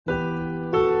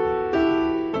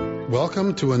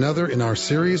Welcome to another in our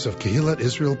series of Kehillat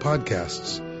Israel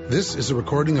podcasts. This is a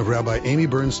recording of Rabbi Amy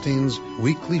Bernstein's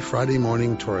weekly Friday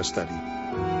morning Torah study.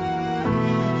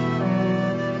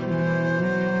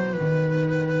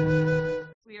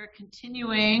 We are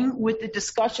continuing with the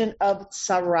discussion of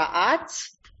Tzara'at.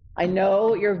 I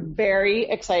know you're very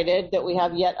excited that we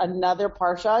have yet another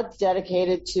parsha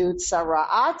dedicated to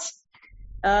Tzara'at.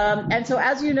 And so,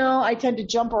 as you know, I tend to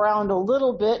jump around a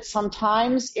little bit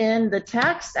sometimes in the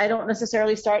text. I don't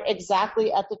necessarily start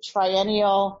exactly at the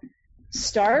triennial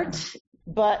start,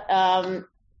 but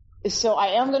so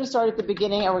I am going to start at the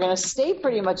beginning, and we're going to stay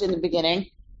pretty much in the beginning,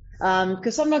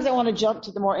 because sometimes I want to jump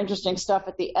to the more interesting stuff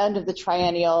at the end of the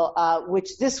triennial,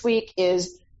 which this week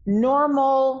is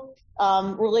normal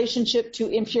relationship to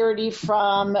impurity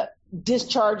from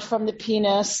discharge from the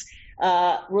penis,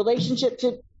 relationship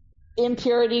to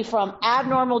impurity from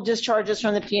abnormal discharges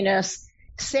from the penis,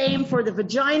 same for the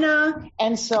vagina.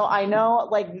 And so I know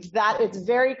like that it's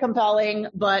very compelling,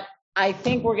 but I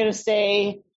think we're going to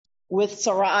stay with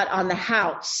Tzara'at on the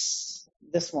house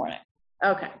this morning.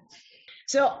 Okay.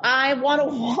 So I want to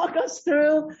walk us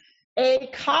through a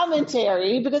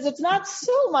commentary, because it's not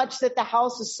so much that the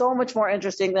house is so much more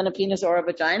interesting than a penis or a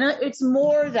vagina. It's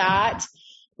more that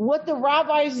what the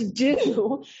rabbis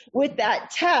do with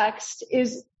that text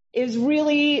is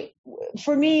really,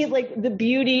 for me, like the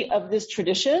beauty of this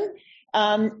tradition.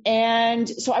 And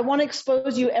so I want to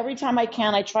expose you every time I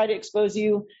can. I try to expose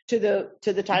you to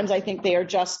the times I think they are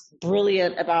just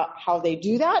brilliant about how they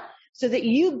do that, so that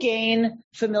you gain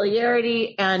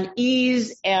familiarity and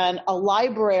ease and a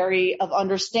library of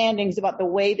understandings about the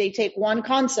way they take one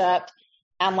concept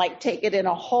and like take it in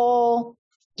a whole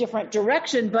different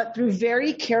direction, but through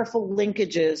very careful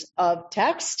linkages of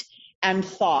text and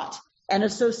thought and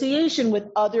association with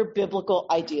other biblical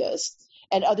ideas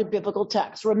and other biblical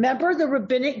texts. Remember the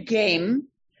rabbinic game,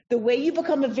 the way you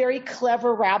become a very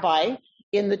clever rabbi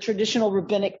in the traditional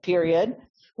rabbinic period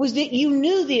was that you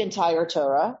knew the entire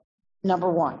Torah, number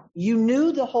one. You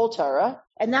knew the whole Torah,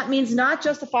 and that means not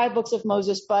just the 5 books of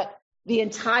Moses, but the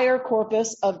entire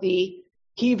corpus of the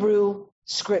Hebrew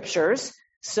scriptures.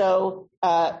 So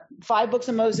 5 books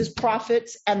of Moses,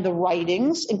 prophets, and the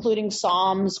writings, including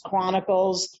Psalms,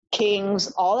 Chronicles,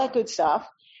 Kings, all that good stuff.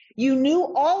 You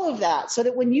knew all of that, so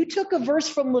that when you took a verse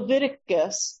from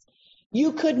Leviticus,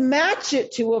 you could match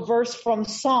it to a verse from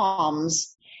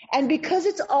Psalms. And because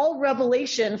it's all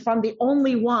revelation from the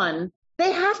only one,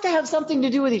 they have to have something to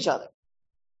do with each other.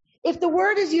 If the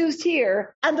word is used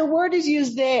here and the word is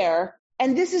used there,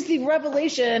 and this is the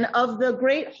revelation of the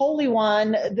great Holy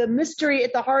One, the mystery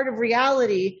at the heart of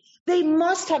reality, they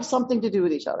must have something to do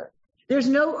with each other. There's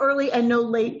no early and no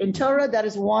late in Torah. That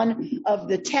is one of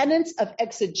the tenets of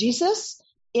exegesis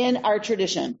in our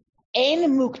tradition. Ein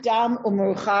mukdam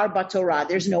u'meuchar b'Torah.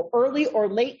 There's no early or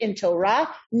late in Torah,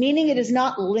 meaning it is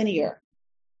not linear.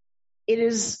 It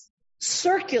is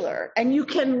circular, and you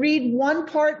can read one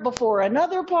part before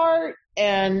another part,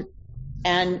 and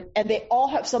they all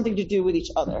have something to do with each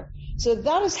other. So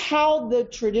that is how the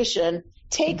tradition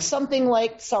takes something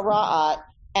like Tzara'at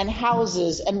and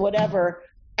houses and whatever,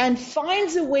 and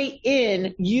finds a way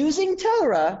in using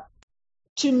Torah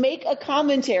to make a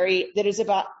commentary that is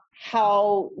about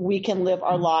how we can live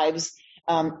our lives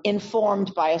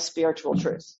informed by a spiritual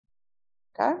truth.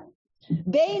 Okay?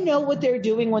 They know what they're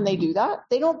doing when they do that.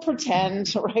 They don't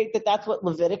pretend, right, that that's what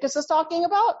Leviticus is talking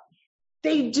about.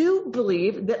 They do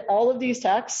believe that all of these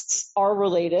texts are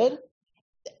related,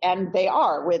 and they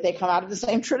are, where they come out of the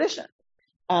same tradition,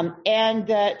 and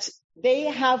that they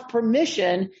have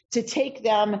permission to take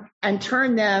them and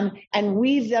turn them and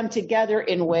weave them together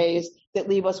in ways that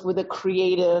leave us with a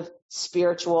creative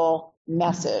spiritual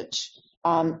message.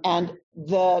 And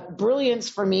the brilliance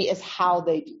for me is how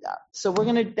they do that. So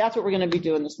that's what we're going to be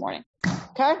doing this morning.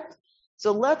 Okay?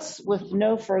 So let's, with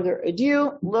no further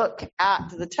ado, look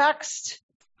at the text.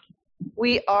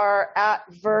 We are at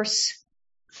verse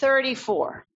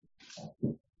 34.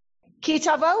 Ki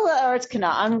tavo la'aretz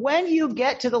Canaan, when you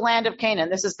get to the land of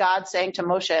Canaan, this is God saying to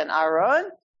Moshe and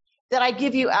Aaron, that I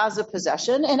give you as a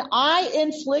possession, and I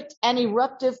inflict an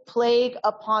eruptive plague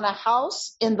upon a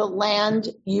house in the land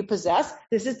you possess.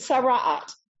 This is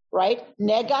Tzara'at, right?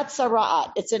 Negat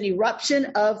Tzara'at. It's an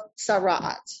eruption of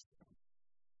Tzara'at.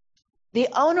 The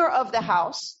owner of the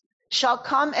house shall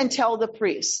come and tell the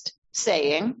priest,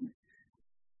 saying,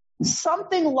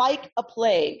 something like a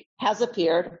plague has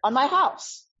appeared on my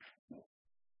house.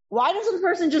 Why doesn't the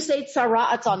person just say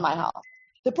Tzara'at's on my house?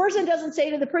 The person doesn't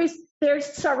say to the priest, there's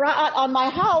Tzara'at on my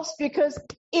house, because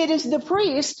it is the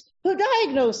priest who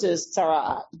diagnoses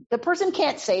Tzara'at. The person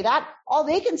can't say that. All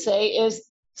they can say is,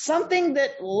 something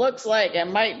that looks like it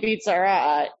might be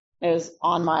tzara'at is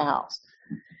on my house.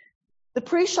 The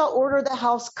priest shall order the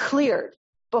house cleared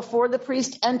before the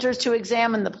priest enters to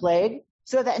examine the plague,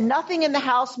 so that nothing in the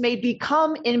house may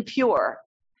become impure.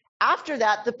 After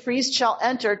that, the priest shall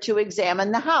enter to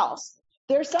examine the house.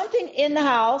 There's something in the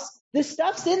house. The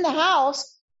stuff's in the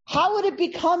house. How would it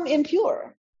become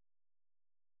impure?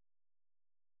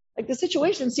 Like, the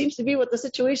situation seems to be what the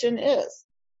situation is.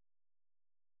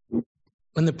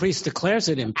 When the priest declares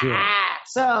it impure.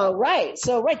 So right.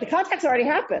 The contact's already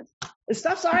happened. The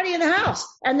stuff's already in the house,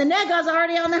 and the negah's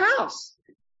already on the house.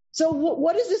 So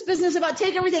what is this business about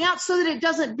taking everything out so that it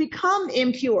doesn't become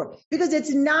impure? Because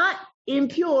it's not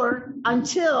impure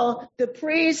until the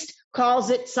priest calls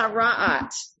it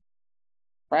tzara'at.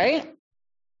 Right?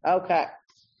 Okay.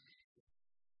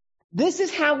 This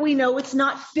is how we know it's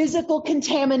not physical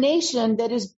contamination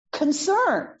that is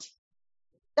concerned.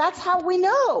 That's how we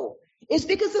know. It's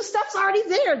because the stuff's already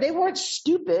there. They weren't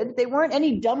stupid. They weren't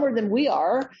any dumber than we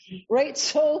are, right?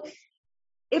 So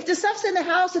if the stuff's in the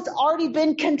house, it's already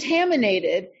been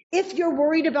contaminated if you're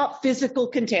worried about physical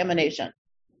contamination,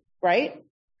 right?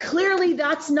 Clearly,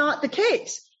 that's not the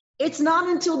case. It's not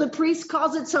until the priest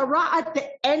calls it tzara'at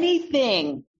that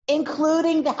anything,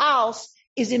 including the house,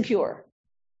 is impure.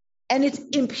 And it's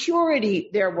impurity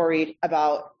they're worried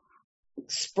about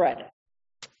spread.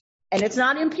 And it's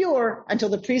not impure until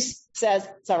the priest says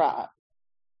tzara'at.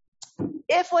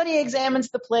 If when he examines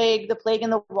the plague in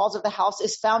the walls of the house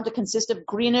is found to consist of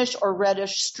greenish or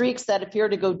reddish streaks that appear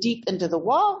to go deep into the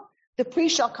wall, the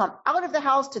priest shall come out of the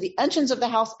house to the entrance of the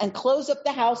house and close up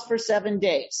the house for 7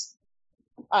 days.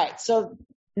 All right, so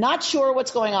not sure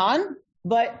what's going on,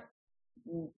 but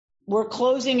we're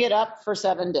closing it up for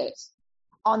 7 days.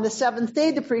 On the 7th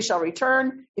day, the priest shall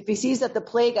return. If he sees that the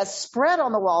plague has spread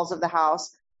on the walls of the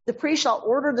house, the priest shall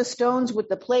order the stones with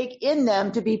the plague in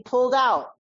them to be pulled out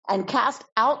and cast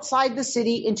outside the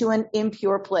city into an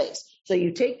impure place. So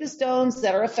you take the stones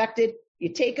that are affected,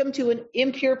 you take them to an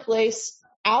impure place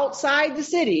outside the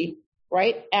city,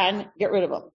 right, and get rid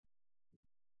of them.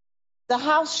 The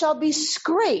house shall be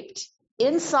scraped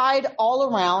inside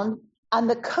all around, and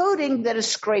the coating that is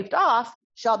scraped off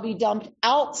shall be dumped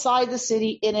outside the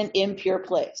city in an impure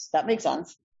place. That makes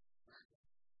sense.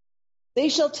 They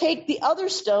shall take the other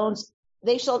stones,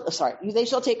 they shall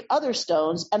take other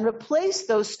stones and replace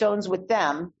those stones with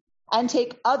them and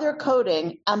take other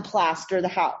coating and plaster the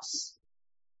house.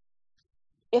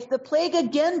 If the plague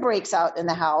again breaks out in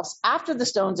the house after the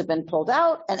stones have been pulled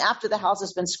out and after the house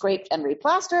has been scraped and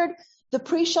replastered, the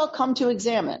priest shall come to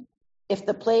examine. If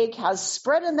the plague has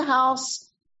spread in the house,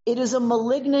 it is a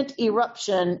malignant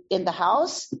eruption in the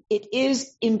house. It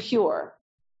is impure.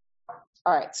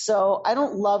 All right, so I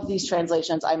don't love these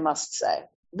translations, I must say,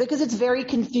 because it's very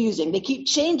confusing. They keep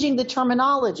changing the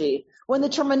terminology when the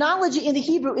terminology in the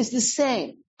Hebrew is the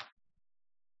same,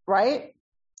 right?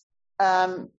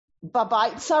 Babai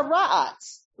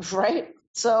tzara'at, right?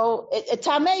 So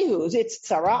tamehu, it's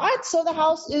tzara'at, so the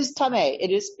house is tameh,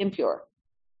 it is impure.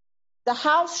 The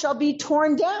house shall be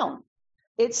torn down,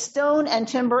 its stone and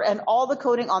timber and all the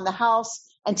coating on the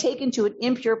house, and taken to an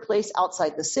impure place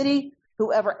outside the city.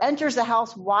 Whoever enters the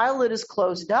house while it is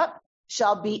closed up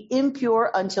shall be impure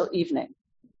until evening.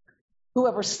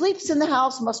 Whoever sleeps in the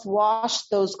house must wash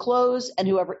those clothes, and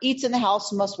whoever eats in the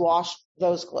house must wash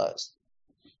those clothes.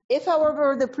 If,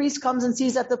 however, the priest comes and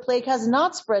sees that the plague has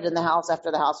not spread in the house after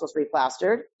the house was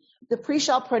replastered, the priest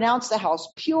shall pronounce the house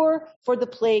pure, for the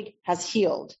plague has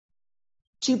healed.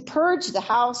 To purge the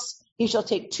house, he shall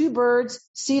take 2 birds,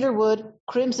 cedar wood,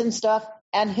 crimson stuff,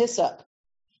 and hyssop.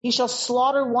 He shall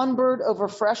slaughter 1 bird over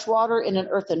fresh water in an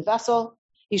earthen vessel.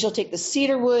 He shall take the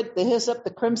cedar wood, the hyssop, the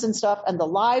crimson stuff, and the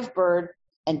live bird,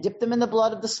 and dip them in the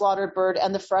blood of the slaughtered bird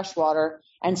and the fresh water,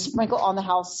 and sprinkle on the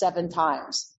house 7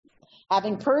 times.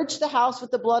 Having purged the house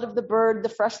with the blood of the bird, the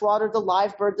fresh water, the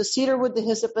live bird, the cedar wood, the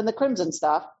hyssop, and the crimson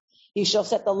stuff, he shall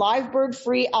set the live bird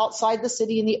free outside the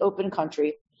city in the open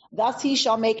country. Thus he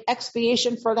shall make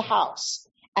expiation for the house,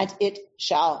 and it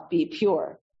shall be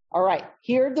pure. All right,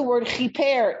 here the word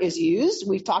chiper is used.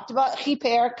 We've talked about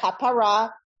chiper,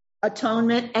 kapara,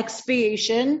 atonement,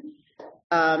 expiation.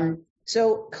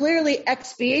 So clearly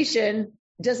expiation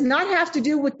does not have to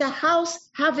do with the house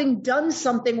having done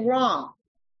something wrong,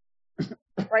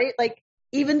 right? Like,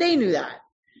 even they knew that.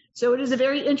 So it is a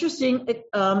very interesting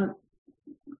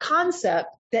concept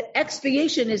that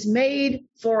expiation is made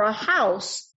for a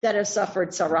house that has suffered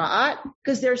tzara'at,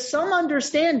 because there's some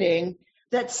understanding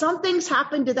that something's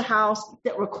happened to the house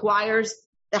that requires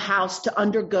the house to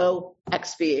undergo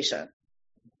expiation.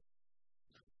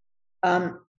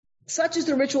 Such is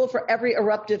the ritual for every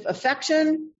eruptive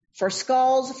affection. for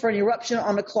scalds, for an eruption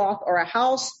on a cloth or a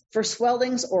house, for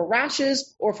swellings or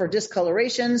rashes, or for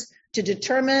discolorations, to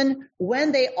determine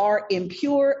when they are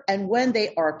impure and when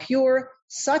they are pure.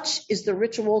 Such is the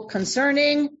ritual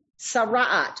concerning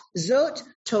Sara'at. Zot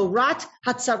Torat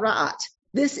HaTzara'at.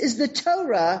 This is the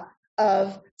Torah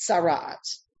of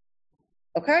Sara'at.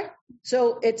 Okay?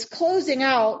 So it's closing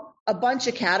out a bunch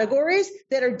of categories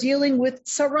that are dealing with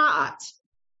Sara'at.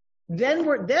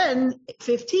 Then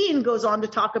 15 goes on to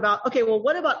talk about, okay, well,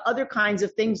 what about other kinds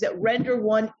of things that render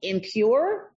one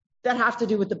impure that have to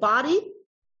do with the body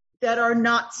that are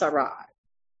not Sara'at,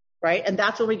 right? And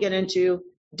that's when we get into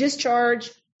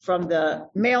discharge from the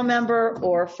male member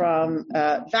or from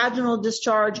vaginal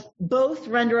discharge. Both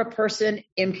render a person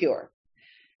impure.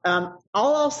 All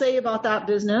I'll say about that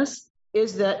business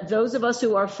is that those of us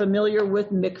who are familiar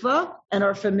with mikvah and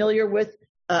are familiar with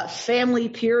family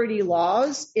purity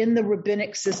laws in the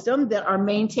rabbinic system that are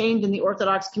maintained in the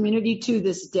Orthodox community to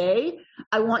this day,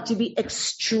 I want to be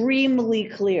extremely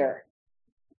clear.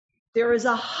 There is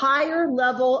a higher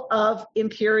level of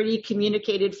impurity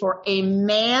communicated for a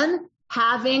man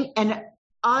having an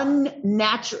abnormal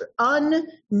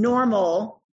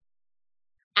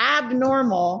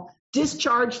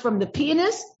discharge from the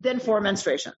penis than for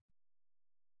menstruation.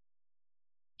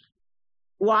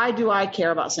 Why do I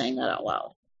care about saying that out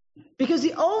loud? Because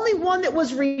the only one that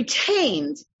was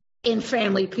retained in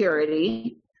family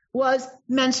purity was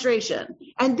menstruation.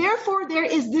 And therefore there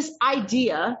is this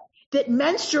idea that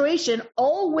menstruation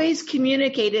always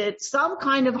communicated some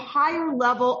kind of higher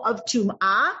level of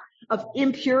tum'ah, of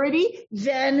impurity,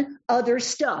 than other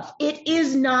stuff. It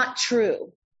is not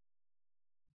true.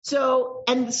 So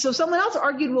someone else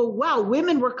argued, well, wow,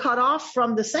 women were cut off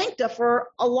from the sancta for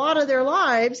a lot of their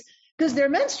lives because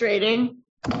they're menstruating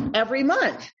every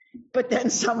month. But then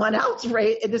someone else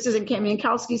raised, this isn't Cami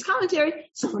Yankowski's commentary,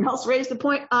 someone else raised the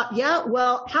point,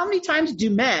 well, how many times do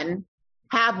men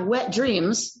have wet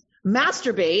dreams,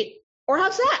 masturbate, or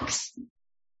have sex?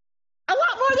 A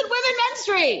lot more than women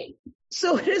menstruate.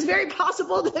 So it is very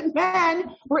possible that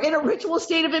men were in a ritual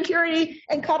state of impurity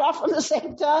and cut off from the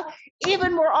sancta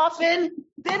even more often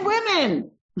than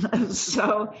women.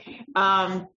 So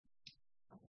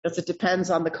it depends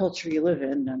on the culture you live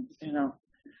in and,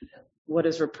 what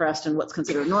is repressed and what's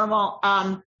considered normal.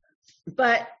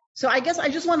 So I guess I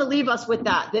just want to leave us with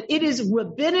that it is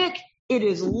rabbinic, it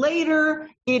is later,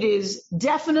 it is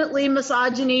definitely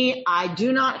misogyny. I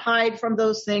do not hide from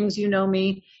those things, you know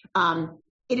me.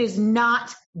 It is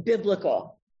not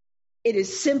biblical. It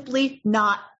is simply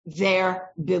not there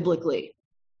biblically.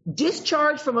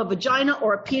 Discharge from a vagina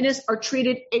or a penis are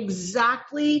treated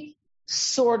exactly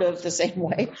sort of the same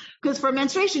way. Because for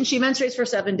menstruation, she menstruates for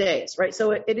 7 days, right?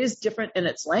 So it is different in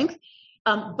its length.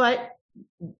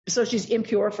 So she's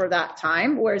impure for that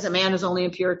time, whereas a man is only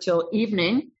impure till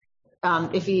evening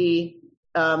if he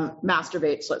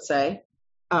masturbates, let's say,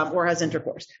 or has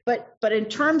intercourse. But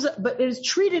it is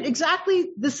treated exactly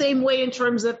the same way in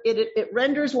terms of it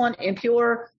renders one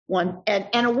impure. And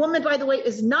a woman, by the way,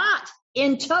 is not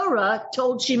in Torah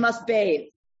told she must bathe.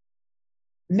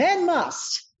 Men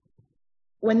must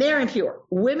when they're impure.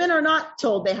 Women are not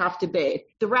told they have to bathe.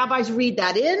 The rabbis read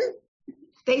that in.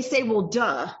 They say, well,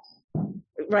 duh,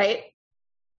 right?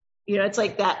 It's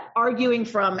like that arguing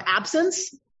from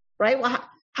absence, right? Well,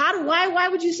 why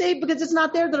would you say because it's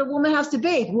not there that a woman has to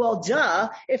bathe? Well, duh.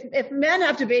 If men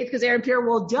have to bathe because they're impure,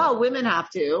 well, duh, women have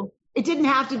to. It didn't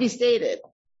have to be stated.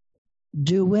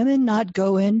 Do women not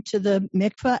go into the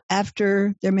mikveh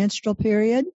after their menstrual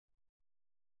period?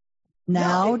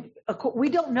 Now? No, we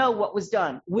don't know what was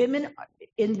done. Women,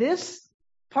 in this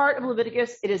part of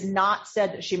Leviticus, it is not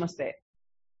said that she must bathe.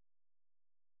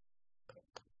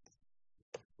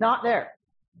 Not there.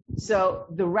 So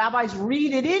the rabbis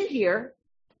read it in here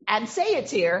and say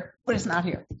it's here, but it's not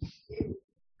here.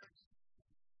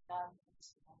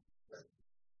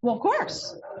 Well, of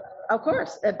course.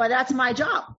 But that's my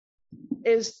job,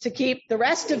 is to keep the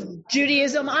rest of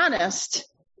Judaism honest,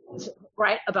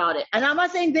 right, about it. And I'm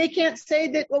not saying they can't say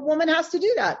that a woman has to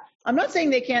do that. I'm not saying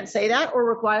they can't say that or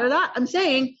require that. I'm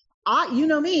saying, you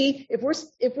know me, if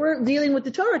we're dealing with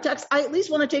the Torah text, I at least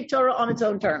want to take Torah on its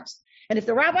own terms. And if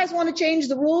the rabbis want to change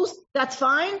the rules, that's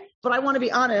fine. But I want to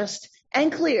be honest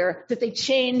and clear that they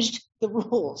changed the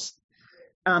rules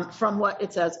from what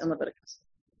it says in Leviticus.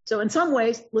 So in some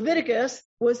ways, Leviticus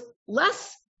was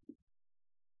less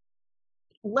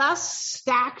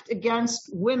stacked against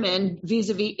women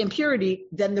vis-a-vis impurity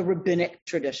than the rabbinic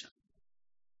tradition.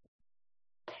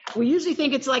 We usually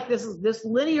think it's like this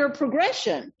linear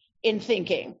progression in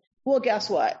thinking. Well, guess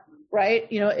what, right?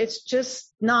 It's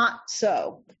just not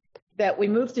so. that we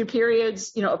move through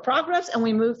periods, of progress, and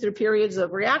we move through periods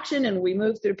of reaction, and we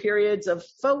move through periods of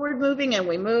forward moving, and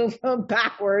we move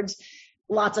backwards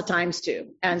lots of times too.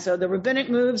 And so the rabbinic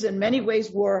moves in many ways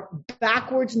were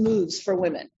backwards moves for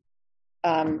women,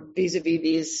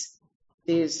 vis-a-vis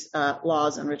these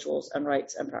laws and rituals and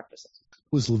rites and practices.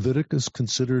 Was Leviticus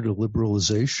considered a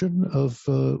liberalization of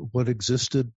what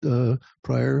existed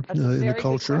prior in the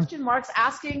culture? Good question. Mark's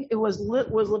asking, was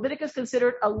Leviticus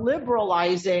considered a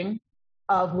liberalizing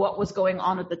of what was going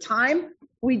on at the time?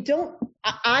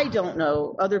 I don't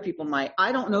know. Other people might.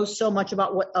 I don't know so much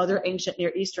about what other ancient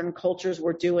Near Eastern cultures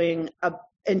were doing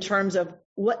in terms of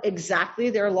what exactly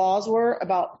their laws were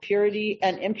about purity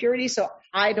and impurity. So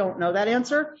I don't know that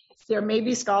answer. There may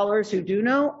be scholars who do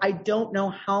know. I don't know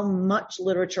how much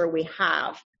literature we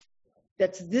have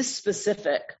that's this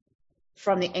specific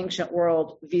from the ancient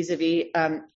world vis-a-vis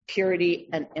purity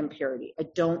and impurity. I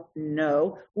don't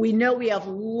know. We know we have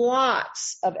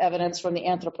lots of evidence from the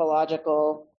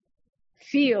anthropological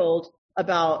field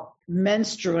about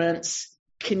menstruants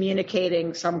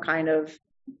communicating some kind of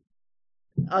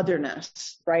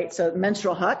otherness, right? So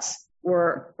menstrual huts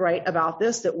were right about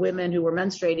this, that women who were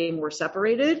menstruating were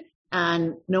separated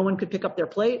and no one could pick up their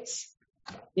plates,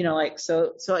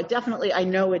 so I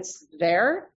know it's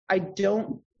there. I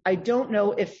don't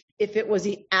know if it was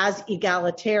as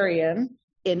egalitarian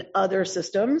in other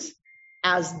systems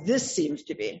as this seems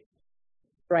to be,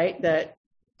 right? That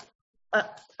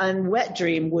a wet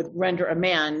dream would render a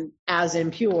man as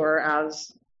impure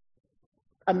as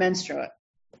a menstruant.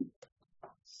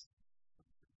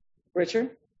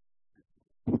 Richard?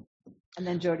 And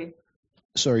then Jody.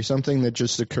 Sorry, something that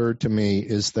just occurred to me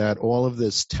is that all of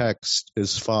this text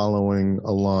is following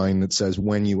a line that says,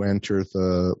 when you enter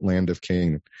the land of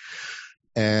Canaan.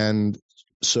 And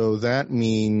so that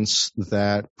means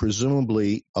that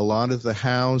presumably a lot of the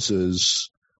houses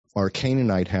are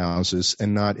Canaanite houses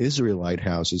and not Israelite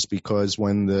houses, because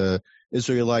when the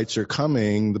Israelites are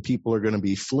coming, the people are going to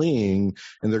be fleeing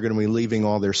and they're going to be leaving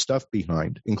all their stuff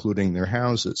behind, including their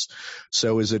houses.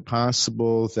 So is it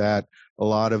possible that a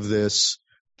lot of this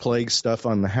plague stuff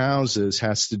on the houses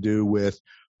has to do with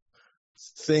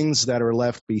things that are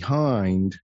left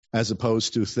behind as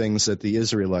opposed to things that the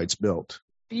Israelites built?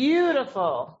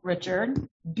 Beautiful, Richard.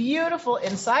 Beautiful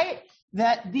insight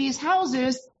that these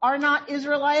houses are not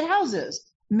Israelite houses.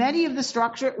 Many of the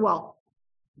structure,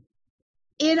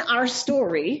 in our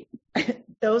story,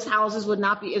 those houses would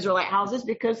not be Israelite houses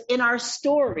because in our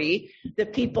story, the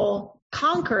people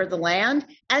conquer the land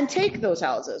and take those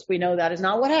houses. We know that is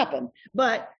not what happened,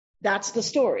 but that's the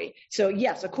story. So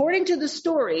yes, according to the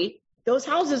story, those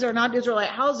houses are not Israelite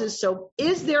houses. So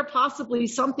is there possibly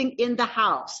something in the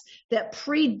house that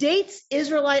predates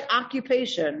Israelite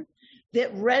occupation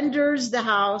that renders the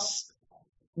house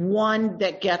one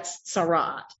that gets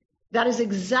tzara'at? That is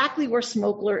exactly where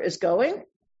Smokler is going,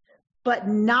 but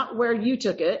not where you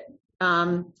took it.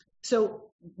 So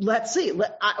let's see.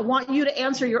 I want you to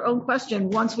answer your own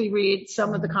question once we read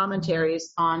some of the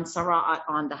commentaries on tzara'at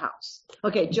on the house.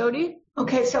 Okay, Jody?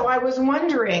 Okay, so I was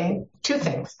wondering two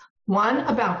things. One,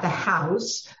 about the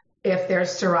house. If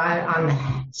there's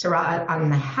tzara'at on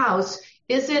the house,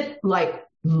 is it like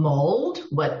mold,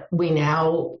 what we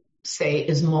now say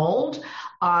is mold?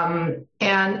 And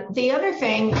the other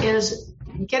thing is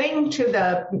getting to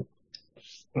the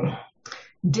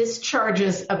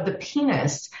discharges of the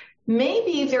penis.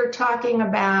 Maybe they're talking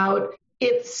about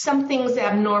if something's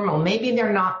abnormal. Maybe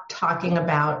they're not talking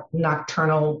about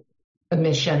nocturnal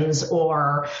emissions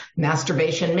or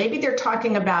masturbation. Maybe they're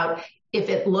talking about if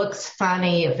it looks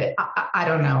funny, if it, I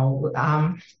don't know,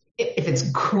 if it's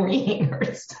green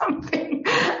or something.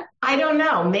 I don't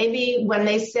know. Maybe when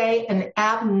they say an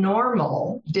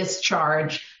abnormal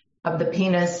discharge of the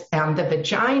penis and the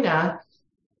vagina,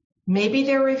 maybe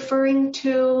they're referring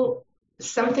to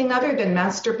something other than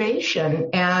masturbation.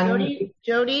 And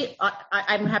Jody,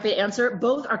 I'm happy to answer.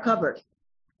 Both are covered.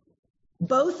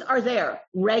 Both are there.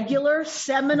 Regular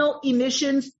seminal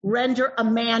emissions render a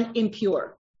man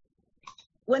impure.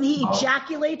 When he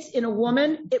ejaculates in a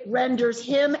woman, it renders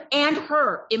him and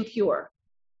her impure.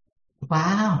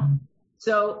 Wow.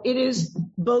 So it is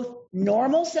both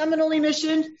normal seminal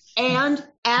emission and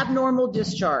abnormal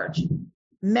discharge.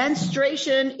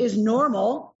 Menstruation is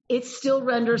normal. It still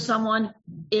renders someone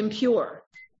impure.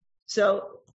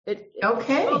 So both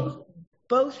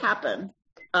happen.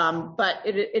 But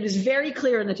it is very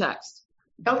clear in the text.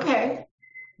 Okay.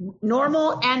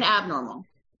 Normal and abnormal.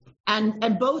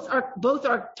 And both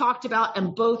are talked about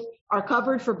and both are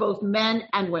covered for both men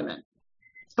and women.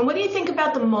 And what do you think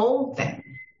about the mold thing?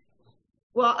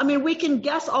 Well, I mean, we can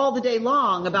guess all the day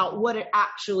long about what it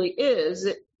actually is.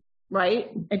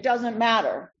 right? It doesn't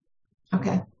matter.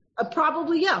 Okay.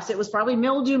 Probably, yes. It was probably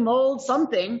mildew, mold,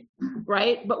 something,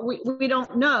 right? But we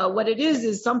don't know. What it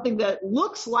is something that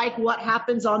looks like what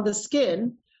happens on the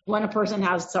skin when a person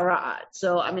has tzara'at.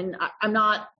 So, I mean, I'm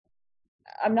not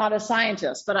a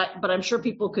scientist, but I'm sure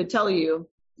people could tell you,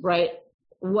 right,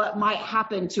 what might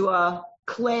happen to a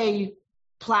clay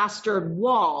plastered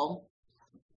wall,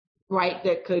 right,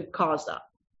 that could cause that.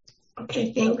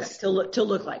 Okay, thanks. Okay, to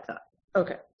look like that.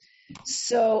 Okay.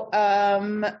 So,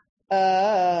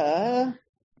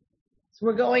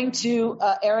 we're going to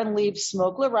Aaron Lieb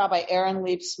Smokler, Rabbi Aaron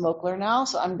Lieb Smokler now.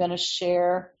 So I'm going to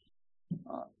share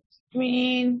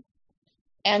screen,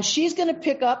 and she's going to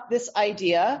pick up this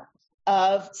idea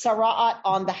of tzara'at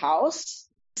on the house.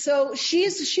 So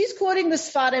she's quoting the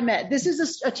Sfat Emet. This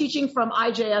is a teaching from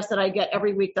IJS that I get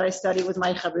every week that I study with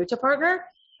my Chavruta partner.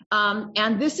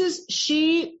 And this is,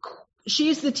 she's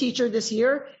the teacher this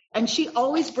year, and she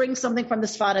always brings something from the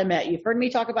Sfat Emet. You've heard me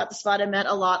talk about the Sfat Emet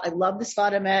a lot. I love the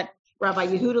Sfat Emet. Rabbi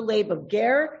Yehuda Leib of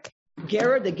Ger,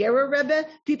 the Gerer Rebbe,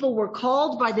 people were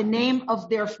called by the name of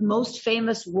their most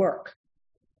famous work.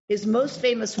 His most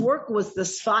famous work was the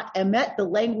Sfat Emet, the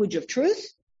language of truth.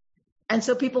 And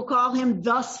so people call him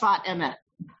the Sfat Emet.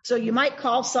 So you might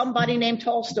call somebody named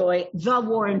Tolstoy the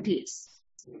War and Peace,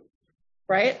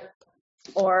 right?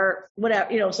 Or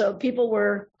whatever, so people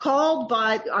were called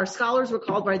by, our scholars were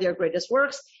called by their greatest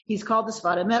works. He's called the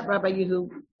Sfat Emet, Rabbi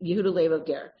Yehuda Leib of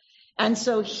Ger. And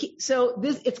so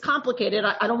it's complicated.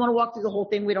 I don't want to walk through the whole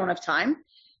thing. We don't have time.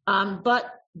 But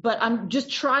I'm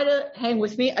just try to hang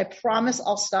with me. I promise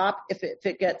I'll stop if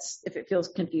it feels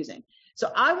confusing.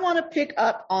 So I want to pick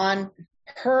up on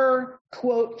her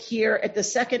quote here at the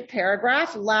second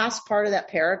paragraph, last part of that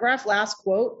paragraph, last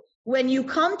quote. When you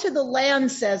come to the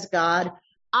land, says God,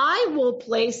 I will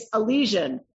place a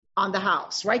legion on the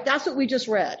house, right? That's what we just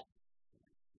read.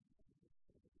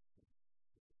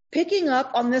 Picking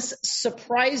up on this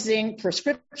surprising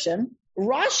prescription,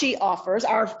 Rashi offers,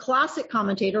 our classic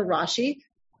commentator Rashi,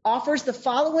 offers the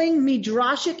following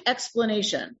midrashic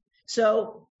explanation.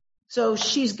 So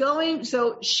she and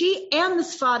the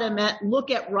Sfat Emet look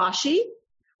at Rashi.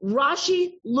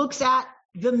 Rashi looks at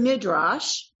the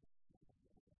Midrash.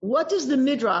 What does the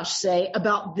Midrash say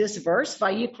about this verse,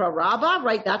 Vayikra Rabbah,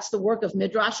 right? That's the work of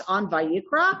Midrash on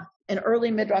Vayikra, an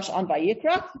early Midrash on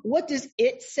Vayikra. What does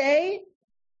it say?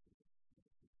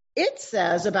 It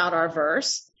says about our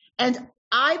verse, and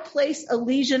I place a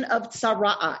legion of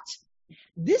tzara'at.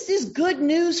 This is good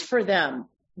news for them,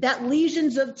 that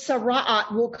legions of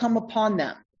tzara'at will come upon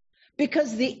them,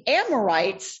 because the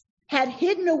Amorites had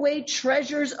hidden away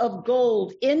treasures of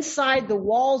gold inside the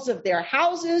walls of their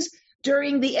houses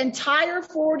during the entire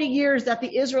 40 years that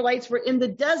the Israelites were in the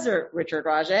desert, Richard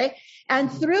Rajay.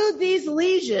 And through these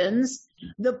legions,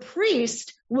 the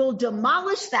priest will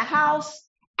demolish the house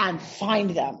and find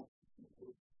them.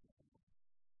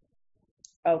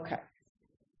 Okay.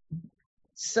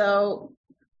 So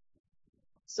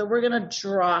we're going to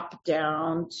drop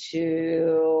down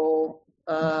to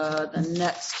the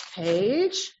next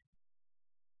page.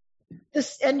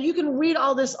 And you can read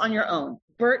all this on your own.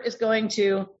 Bert is going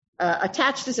to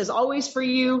attach this, as always, for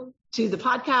you to the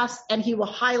podcast, and he will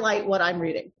highlight what I'm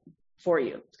reading for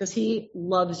you because he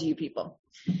loves you people.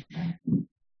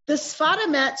 The Sfat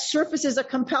Emet surfaces a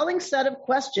compelling set of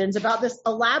questions about this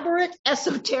elaborate,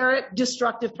 esoteric,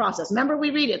 destructive process. Remember,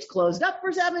 we read it's closed up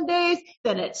for 7 days,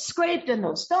 then it's scraped and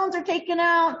those stones are taken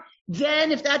out.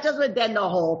 Then if that doesn't, then the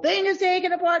whole thing is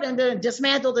taken apart and then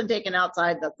dismantled and taken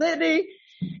outside the city.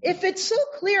 If it's so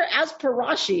clear as per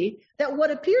Rashi that what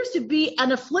appears to be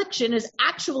an affliction is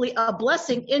actually a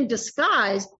blessing in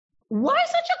disguise, why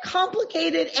such a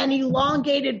complicated and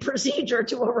elongated procedure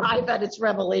to arrive at its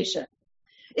revelation?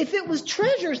 If it was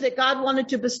treasures that God wanted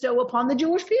to bestow upon the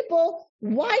Jewish people,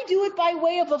 why do it by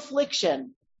way of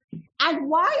affliction? And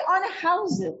why on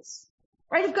houses?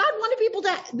 Right? If God wanted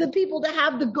the people to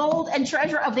have the gold and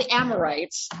treasure of the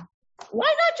Amorites, why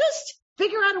not just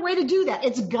figure out a way to do that?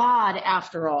 It's God,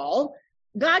 after all.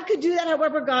 God could do that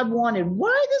however God wanted.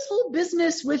 Why this whole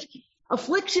business with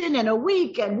affliction and a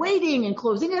week and waiting and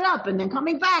closing it up and then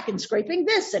coming back and scraping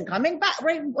this and coming back?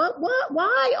 Right?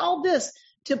 Why all this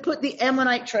to put the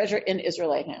Ammonite treasure in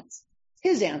Israelite hands?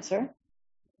 His answer: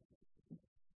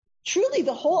 truly,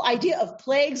 the whole idea of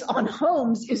plagues on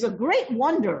homes is a great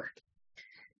wonder.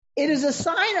 It is a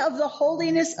sign of the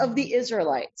holiness of the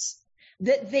Israelites,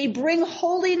 that they bring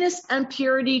holiness and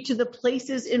purity to the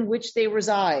places in which they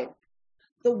reside.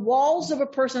 The walls of a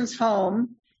person's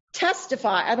home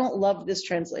testify. I don't love this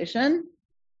translation.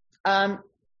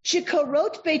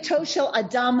 Shikorot beito shel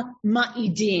adam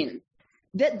ma'idin.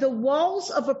 that the walls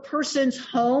of a person's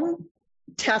home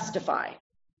testify.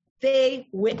 They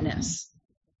witness.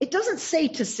 It doesn't say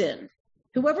to sin.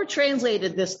 Whoever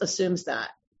translated this assumes that.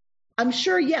 I'm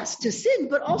sure, yes, to sin,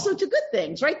 but also to good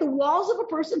things, right? The walls of a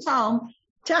person's home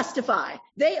testify.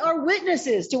 They are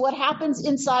witnesses to what happens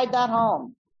inside that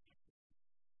home.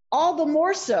 All the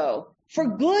more so, for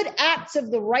good acts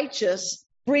of the righteous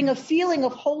bring a feeling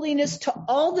of holiness to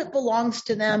all that belongs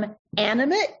to them,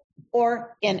 animate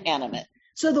or inanimate.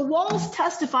 So the walls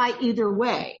testify either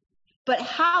way. But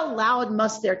how loud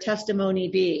must their testimony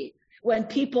be when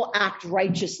people act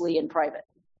righteously in private,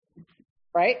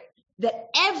 right? That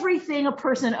everything a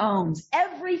person owns,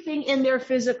 everything in their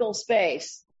physical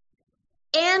space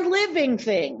and living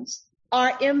things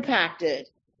are impacted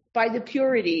by the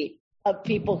purity of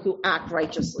people who act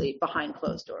righteously behind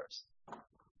closed doors.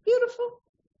 Beautiful.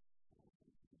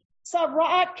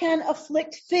 Sara'at can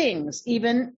afflict things,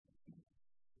 even,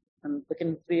 I'm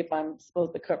looking to see if I'm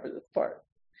supposed to cover this part.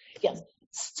 Yes.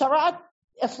 Sara'at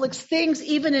afflicts things,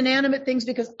 even inanimate things,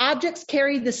 because objects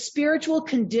carry the spiritual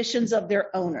conditions of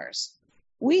their owners.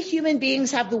 We human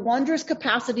beings have the wondrous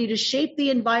capacity to shape the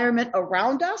environment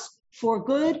around us for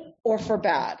good or for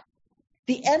bad.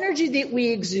 The energy that we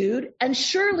exude, and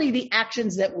surely the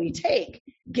actions that we take,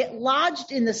 get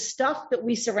lodged in the stuff that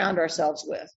we surround ourselves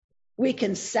with. We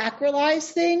can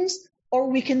sacralize things, or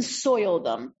we can soil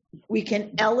them. We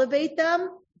can elevate them,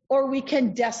 or we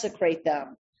can desecrate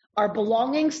them. Our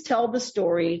belongings tell the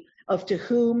story of to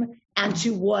whom and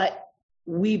to what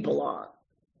we belong.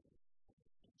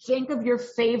 Think of your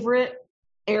favorite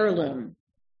heirloom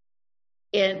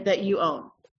that you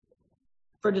own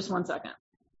for just 1 second.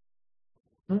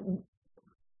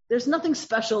 There's nothing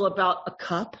special about a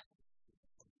cup,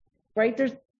 right?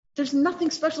 There's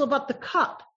nothing special about the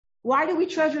cup. Why do we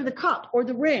treasure the cup or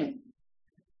the ring?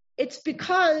 It's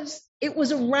because it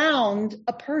was around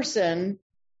a person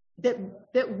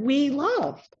that we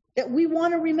love, that we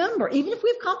want to remember, even if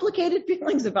we have complicated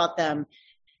feelings about them,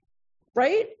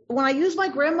 right? When I use my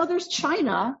grandmother's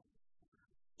china,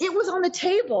 it was on the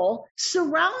table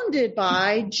surrounded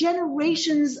by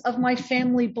generations of my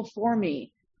family before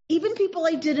me, even people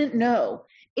I didn't know.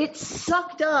 It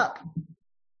sucked up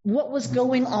what was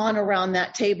going on around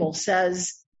that table,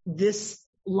 says this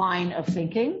line of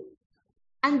thinking.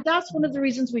 And that's one of the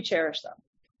reasons we cherish them,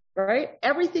 right?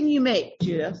 Everything you make,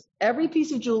 Judith, every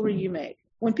piece of jewelry you make,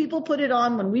 when people put it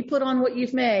on, when we put on what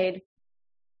you've made,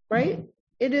 right?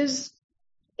 It is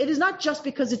not just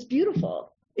because it's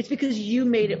beautiful. It's because you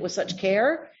made it with such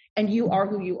care and you are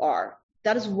who you are.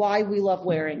 That is why we love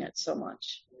wearing it so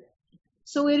much.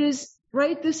 So it is,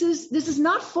 right? This is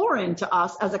not foreign to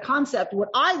us as a concept. What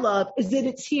I love is that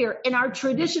it's here in our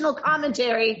traditional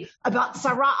commentary about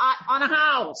Sara'at on a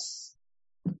house.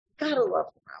 Gotta love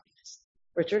this.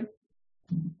 Richard?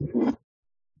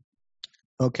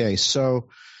 Okay, so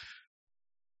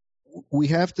we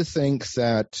have to think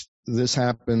that this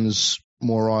happens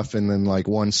more often than like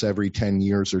once every 10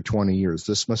 years or 20 years.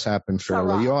 This must happen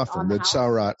fairly often. The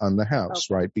Sara'at on the house,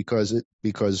 okay. Right?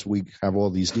 Because we have all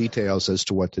these details as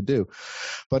to what to do.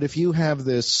 But if you have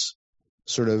this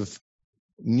sort of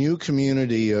new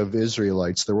community of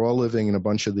Israelites, they're all living in a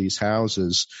bunch of these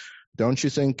houses, don't you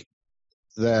think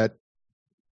that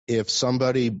if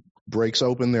somebody breaks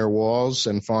open their walls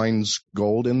and finds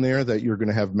gold in there, that you're going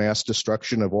to have mass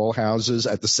destruction of all houses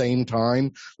at the same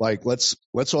time? Like, let's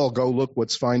all go look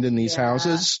what's found in these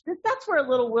houses. That's where a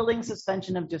little willing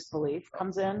suspension of disbelief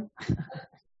comes in.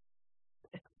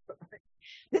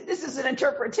 This is an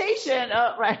interpretation.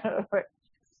 Right.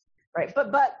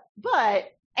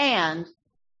 But, and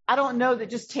I don't know that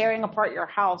just tearing apart your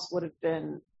house would have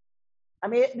been, I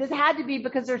mean, this had to be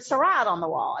because there's Sara'at on the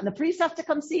wall, and the priest has to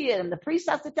come see it, and the priest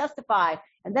has to testify,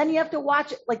 and then you have to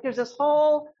watch it. Like, there's this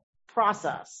whole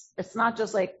process. It's not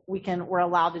just like we're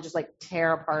allowed to just like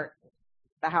tear apart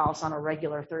the house on a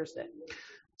regular Thursday.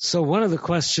 So one of the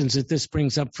questions that this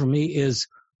brings up for me is,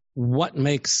 what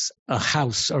makes a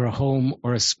house or a home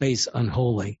or a space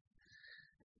unholy?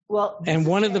 Well, and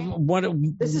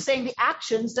this is saying the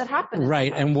actions that happen.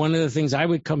 Right. And one of the things I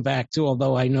would come back to,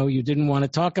 although I know you didn't want to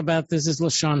talk about this, is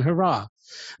Lashon Hara.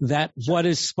 That what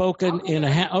is spoken in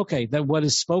what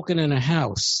is spoken in a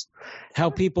house, how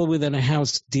people within a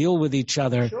house deal with each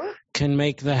other can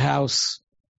make the house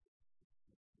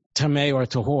tameh or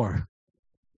tahor.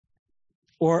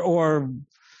 Or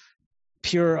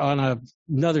pure on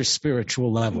another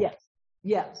spiritual level.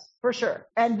 Yes, for sure.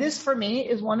 And this, for me,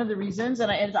 is one of the reasons,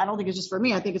 and I don't think it's just for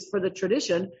me, I think it's for the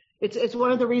tradition. It's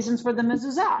one of the reasons for the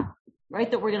mezuzah, right,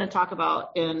 that we're going to talk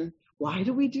about in why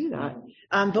do we do that.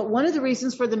 But one of the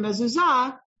reasons for the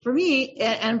mezuzah for me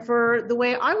and for the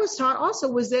way I was taught also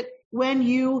was that when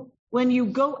you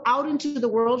go out into the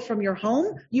world from your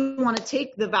home, you want to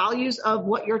take the values of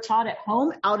what you're taught at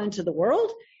home out into the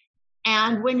world.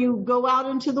 And when you go out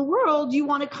into the world, you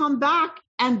want to come back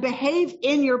and behave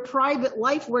in your private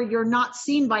life where you're not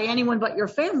seen by anyone but your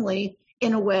family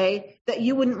in a way that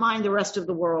you wouldn't mind the rest of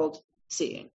the world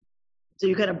seeing. So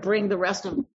you kind of bring the rest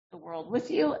of the world with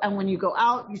you. And when you go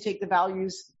out, you take the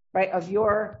values, right, of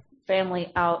your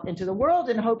family out into the world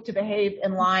and hope to behave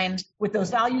in line with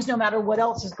those values no matter what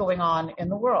else is going on in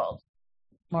the world.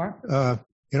 Mark? I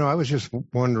was just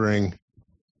wondering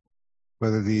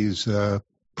whether these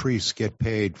priests get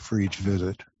paid for each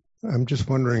visit. I'm just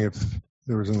wondering if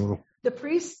there was a little... The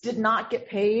priests did not get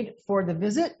paid for the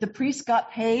visit. The priests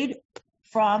got paid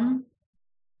from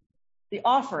the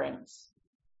offerings.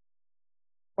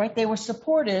 Right? They were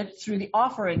supported through the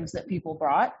offerings that people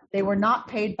brought. They were not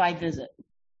paid by visit.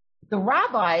 The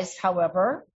rabbis,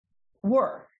 however,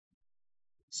 were.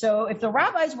 So if the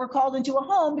rabbis were called into a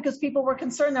home because people were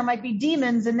concerned there might be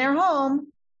demons in their home,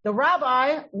 the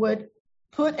rabbi would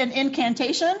put an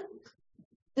incantation.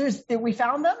 We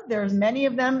found them. There's many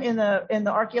of them in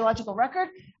the archaeological record.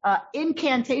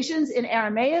 Incantations in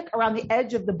Aramaic around the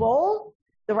edge of the bowl.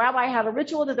 The rabbi had a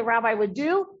ritual that the rabbi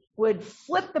would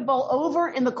flip the bowl over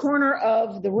in the corner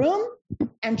of the room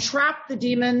and trap the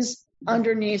demons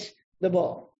underneath the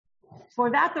bowl. For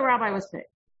that, the rabbi was paid.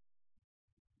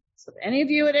 So if any of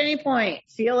you at any point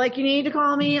feel like you need to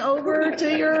call me over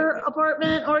to your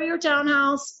apartment or your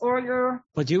townhouse or your...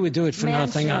 But you would do it for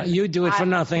nothing. You do it for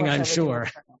nothing, I'm sure.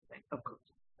 Of course.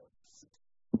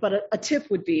 But a tip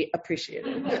would be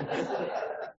appreciated.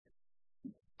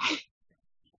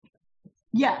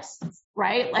 Yes,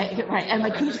 right? Right.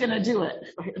 And who's going to do it?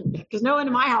 Because no one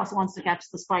in my house wants to catch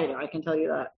the spider, I can tell you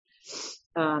that.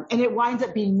 And it winds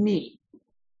up being me.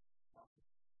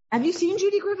 Have you seen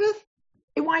Judy Griffith?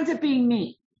 It winds up being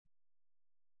me.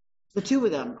 The two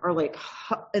of them are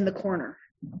in the corner.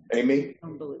 Amy?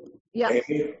 Unbelievable. Yeah.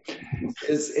 Amy?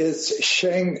 Is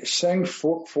Sheng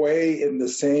Fui in the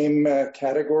same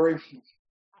category?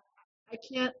 I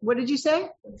can't. What did you say?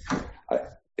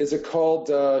 Is it called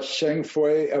Sheng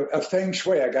Fui? Feng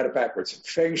Shui, I got it backwards.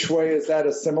 Feng Shui, is that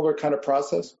a similar kind of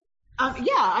process?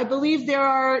 Yeah, I believe there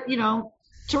are,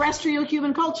 terrestrial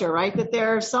human culture, right? That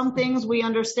there are some things we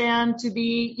understand to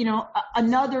be,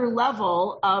 another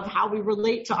level of how we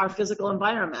relate to our physical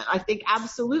environment. I think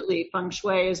absolutely Feng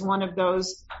Shui is one of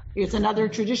those, it's another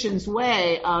tradition's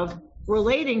way of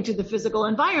relating to the physical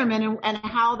environment and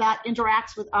how that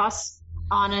interacts with us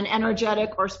on an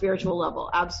energetic or spiritual level.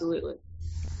 Absolutely.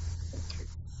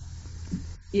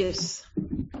 Yes.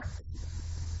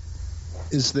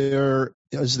 Is there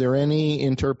any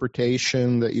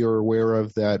interpretation that you're aware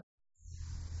of that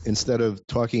instead of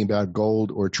talking about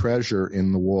gold or treasure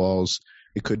in the walls,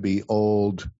 it could be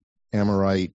old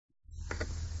Amorite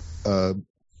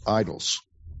idols?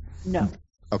 No.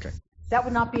 Okay. That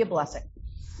would not be a blessing.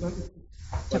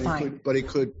 But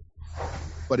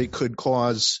it could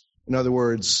cause, in other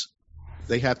words,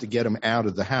 they have to get them out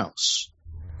of the house.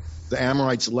 The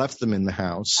Amorites left them in the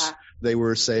house. They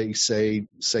were, say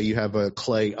you have a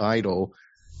clay idol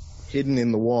hidden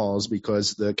in the walls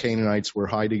because the Canaanites were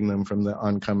hiding them from the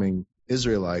oncoming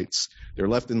Israelites. They're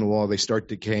left in the wall. They start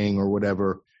decaying or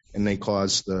whatever, and they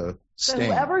cause the stain. So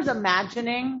whoever's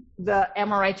imagining the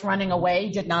Amorites running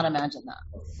away did not imagine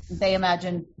that. They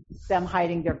imagined them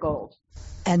hiding their gold.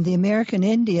 And the American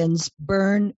Indians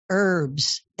burn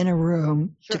herbs in a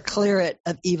room to clear it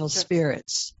of evil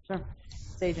spirits. Sure.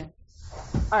 Saging.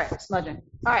 All right, smudging.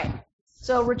 All right.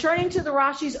 So returning to the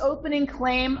Rashi's opening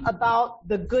claim about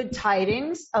the good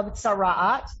tidings of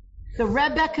Tzara'at, the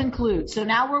Rebbe concludes. So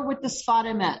now we're with the Sfat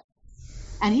Emet.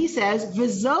 And he says,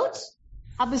 V'zot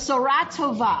ha-besorah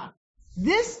tova.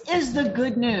 This is the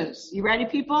good news. You ready,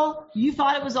 people? You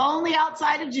thought it was only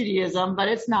outside of Judaism, but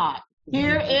it's not.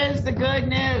 Here is the good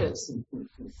news.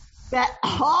 That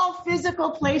all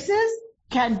physical places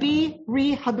can be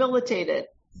rehabilitated.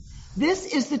 This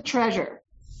is the treasure.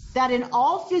 That in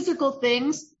all physical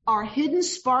things are hidden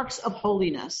sparks of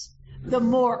holiness. The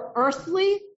more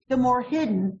earthly, the more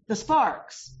hidden the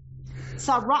sparks.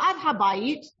 Tzara'at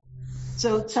habayit,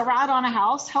 so tzara'at on a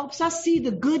house, helps us see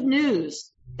the good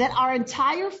news that our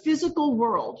entire physical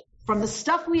world, from the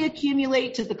stuff we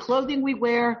accumulate to the clothing we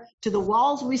wear to the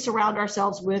walls we surround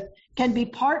ourselves with, can be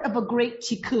part of a great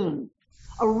tikkun,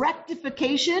 a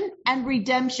rectification and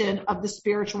redemption of the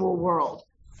spiritual world.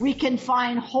 We can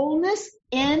find wholeness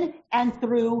in and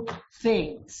through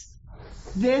things.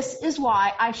 This is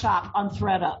why I shop on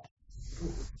ThreadUp.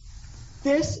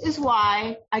 This is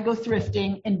why I go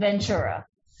thrifting in Ventura.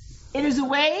 It is a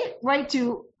way, right,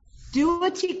 to do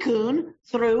a tikkun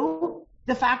through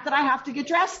the fact that I have to get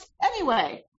dressed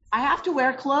anyway. I have to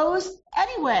wear clothes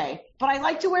anyway, but I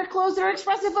like to wear clothes that are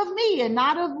expressive of me and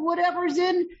not of whatever's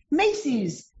in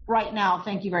Macy's right now.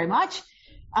 Thank you very much.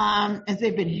 And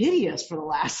they've been hideous for the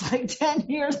last 10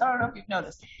 years. I don't know if you've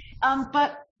noticed.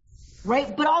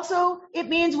 But also it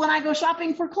means when I go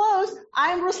shopping for clothes,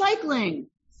 I'm recycling.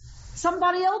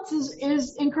 Somebody else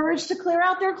is encouraged to clear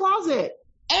out their closet.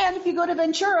 And if you go to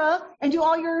Ventura and do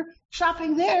all your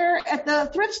shopping there at the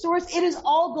thrift stores, it is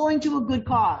all going to a good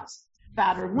cause.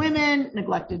 Battered women,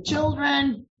 neglected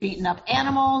children, beaten up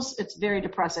animals. It's very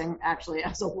depressing, actually,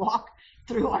 as a walk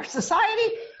through our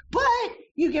society. But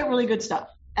you get really good stuff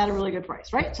at a really good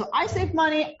price, right? So I save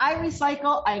money, I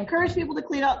recycle, I encourage people to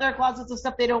clean out their closets of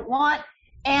stuff they don't want,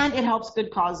 and it helps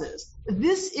good causes.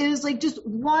 This is just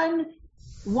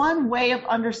one way of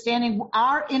understanding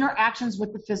our interactions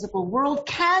with the physical world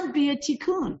can be a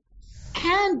tikkun,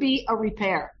 can be a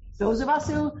repair. Those of us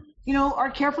who,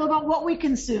 are careful about what we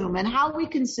consume and how we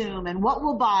consume and what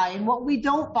we'll buy and what we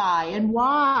don't buy and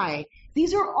why.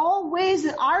 These are all ways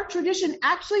that our tradition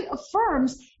actually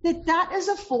affirms that is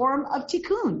a form of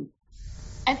tikkun.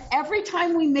 And every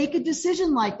time we make a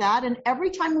decision like that, and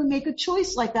every time we make a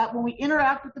choice like that, when we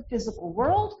interact with the physical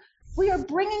world, we are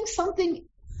bringing something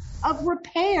of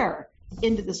repair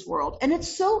into this world. And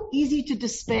it's so easy to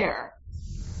despair.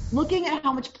 Looking at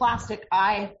how much plastic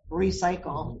I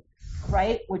recycle,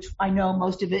 right? Which I know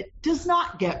most of it does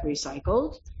not get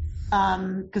recycled,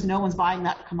 because no one's buying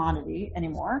that commodity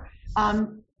anymore.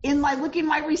 In my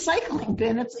recycling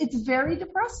bin, it's very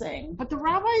depressing. But the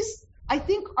rabbis, I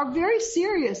think, are very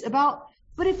serious about,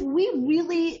 but if we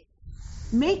really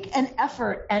make an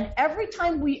effort, and every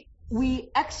time we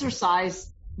exercise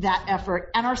that effort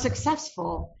and are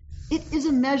successful, it is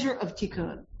a measure of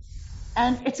tikkun.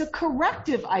 And it's a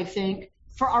corrective, I think,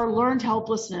 for our learned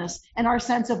helplessness and our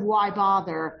sense of why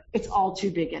bother. It's all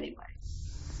too big anyway.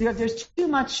 If there's too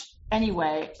much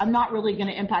anyway, I'm not really going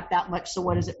to impact that much, so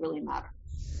what does it really matter?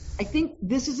 I think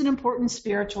this is an important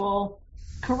spiritual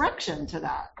correction to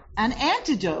that, an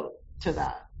antidote to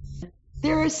that.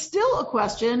 There is still a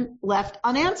question left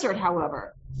unanswered,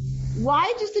 however.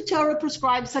 Why does the Torah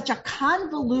prescribe such a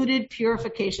convoluted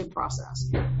purification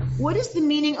process? What is the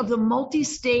meaning of the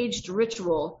multi-staged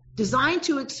ritual designed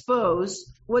to expose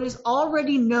what is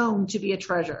already known to be a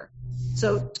treasure?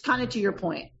 So kind of to your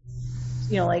point,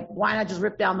 why not just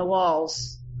rip down the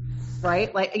walls,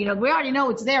 right? We already know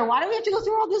it's there. Why do we have to go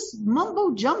through all this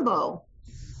mumbo jumbo?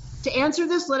 To answer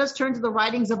this, let us turn to the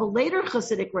writings of a later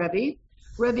Hasidic Rebbe,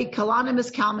 Rebbe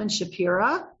Kalanimus Kalman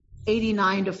Shapira,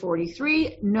 89 to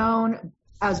 43, known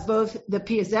as both the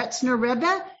Piazetzner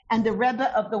Rebbe and the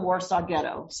Rebbe of the Warsaw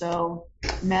Ghetto. So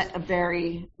met a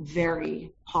very,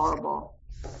 very horrible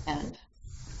end.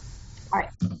 All right.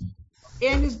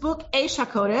 In his book, Eish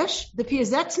HaKodesh, the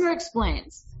Piazetzner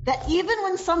explains that even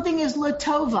when something is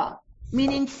latova,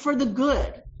 meaning for the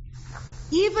good,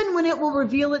 even when it will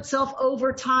reveal itself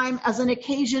over time as an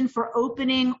occasion for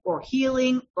opening or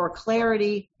healing or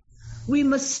clarity, we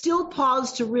must still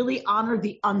pause to really honor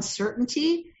the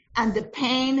uncertainty and the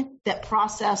pain that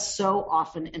process so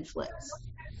often inflicts.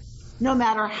 No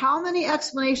matter how many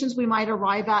explanations we might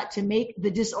arrive at to make the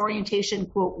disorientation,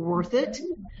 quote, worth it,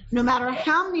 no matter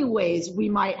how many ways we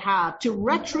might have to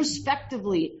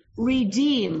retrospectively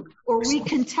redeem or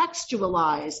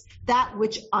recontextualize that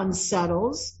which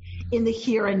unsettles in the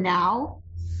here and now,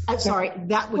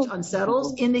 that which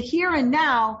unsettles in the here and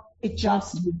now, it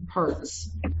just hurts.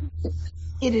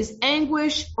 It is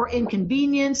anguish or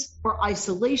inconvenience or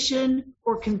isolation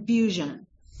or confusion.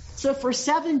 So for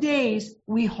 7 days,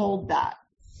 we hold that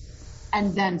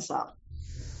and then some.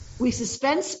 We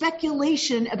suspend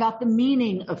speculation about the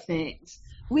meaning of things.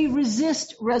 We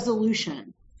resist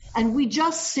resolution, and we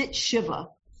just sit Shiva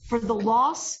for the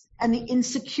loss and the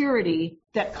insecurity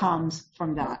that comes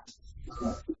from that.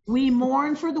 We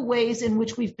mourn for the ways in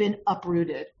which we've been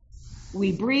uprooted.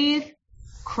 We breathe,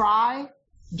 cry,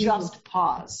 just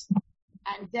pause.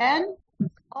 And then,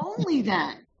 only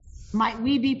then, might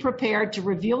we be prepared to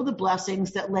reveal the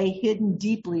blessings that lay hidden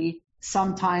deeply,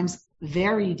 sometimes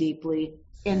very deeply,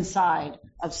 inside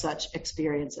of such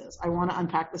experiences. I want to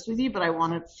unpack this with you, but I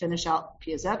want to finish out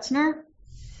Piazetzner.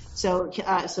 So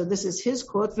this is his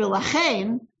quote,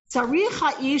 V'lachein tzarich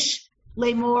ha'ish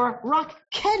lemor rak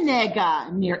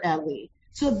kenega nir eli.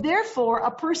 So therefore,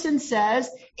 a person says,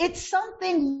 it's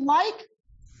something like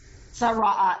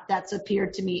tzara'at that's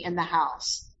appeared to me in the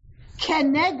house.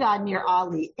 Kenega nir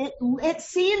ali. It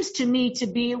seems to me to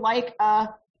be like a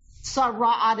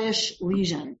tzara'atish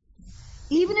lesion.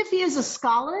 Even if he is a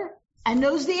scholar, and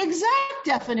knows the exact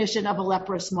definition of a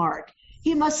leprous mark,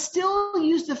 he must still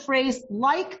use the phrase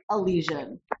like a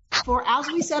lesion. For as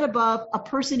we said above, a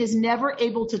person is never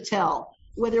able to tell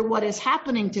whether what is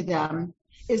happening to them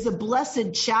is a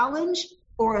blessed challenge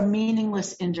or a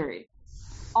meaningless injury.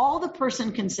 All the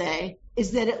person can say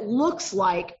is that it looks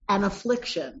like an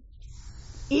affliction,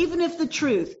 even if the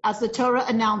truth, as the Torah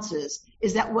announces,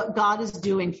 is that what God is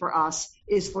doing for us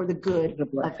is for the good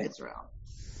of Israel.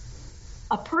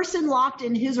 A person locked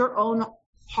in his or own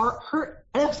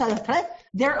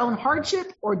their own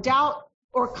hardship or doubt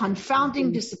or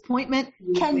confounding disappointment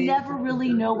can never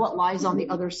really know what lies on the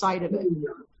other side of it.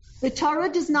 The Torah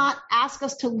does not ask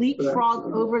us to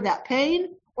leapfrog over that pain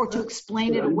or to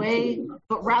explain it away,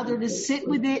 but rather to sit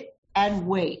with it and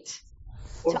wait,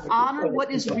 to honor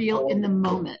what is real in the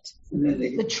moment.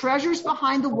 The treasures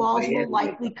behind the walls will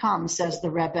likely come, says the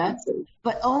Rebbe,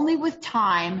 but only with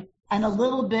time and a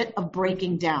little bit of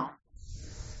breaking down.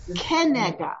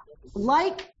 Kenega,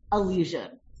 like a lesion,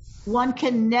 one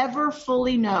can never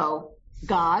fully know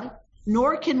God,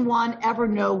 nor can one ever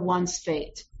know one's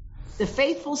fate. The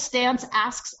faithful stance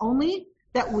asks only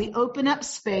that we open up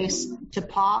space to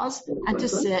pause and to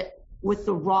sit with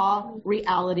the raw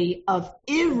reality of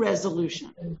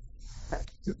irresolution.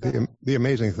 The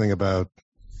amazing thing about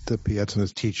the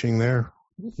Pietzner's teaching there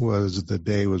was the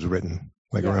day was written,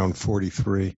 around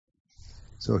 43.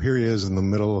 So here he is in the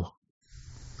middle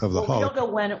of the Holocaust. We don't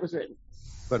know when it was written.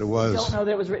 But it was. We don't know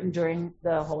that it was written during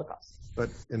the Holocaust. But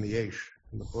in the Aish,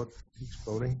 in the book he's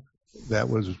quoting, that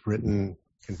was written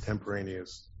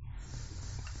contemporaneous.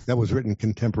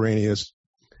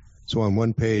 So on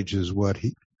one page is what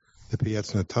the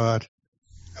Pietzner taught.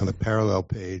 On the parallel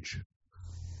page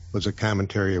was a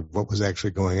commentary of what was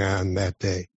actually going on that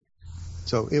day.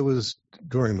 So it was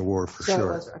during the war for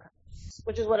sure.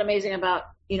 Which is what's amazing about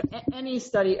any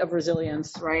study of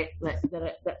resilience, right?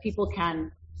 That people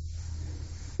can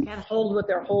hold what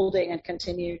they're holding and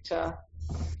continue to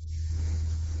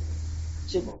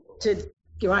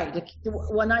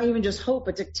well, not even just hope,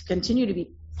 but to continue to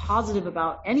be positive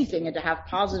about anything and to have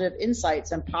positive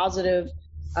insights and positive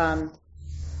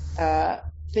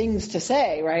things to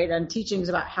say, right? And teachings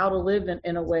about how to live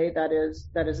in a way that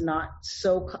is not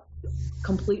so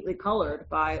completely colored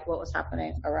by what was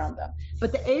happening around them.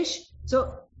 But the Aish,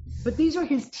 but these are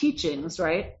his teachings,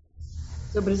 right?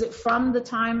 So, but is it from the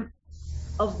time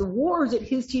of the war, or is it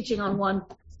his teaching on one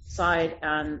side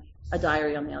and a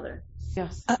diary on the other?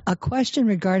 Yes. A question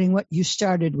regarding what you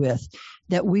started with,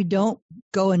 that we don't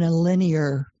go in a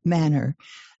linear manner.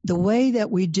 The way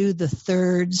that we do the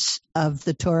thirds of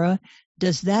the Torah,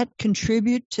 does that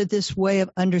contribute to this way of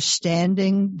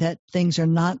understanding that things are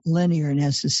not linear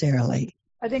necessarily?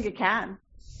 I think it can.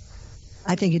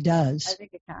 I think it does. I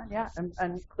think it can, yeah.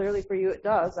 And clearly for you it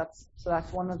does. That's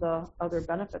one of the other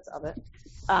benefits of it.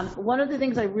 One of the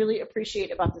things I really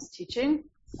appreciate about this teaching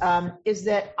is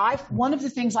that one of the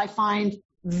things I find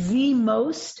the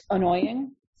most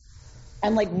annoying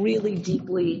and really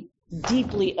deeply,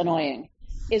 deeply annoying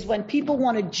is when people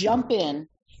want to jump in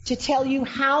to tell you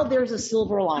how there's a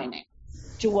silver lining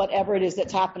to whatever it is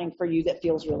that's happening for you that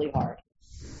feels really hard.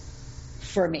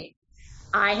 For me.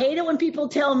 I hate it when people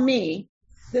tell me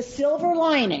the silver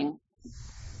lining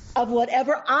of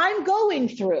whatever I'm going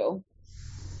through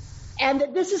and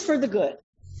that this is for the good.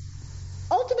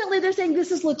 Ultimately, they're saying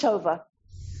this is Latova,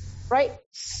 right?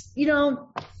 You're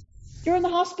in the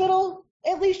hospital,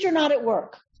 at least you're not at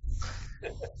work.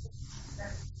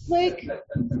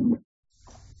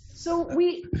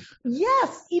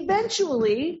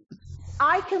 Eventually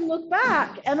I can look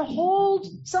back and hold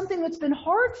something that's been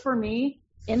hard for me,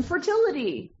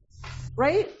 infertility,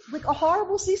 right? Like a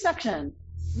horrible C-section.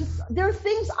 There are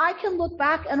things I can look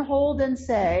back and hold and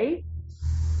say,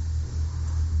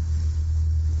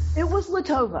 it was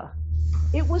Latova.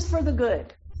 It was for the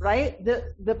good, right?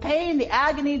 The pain, the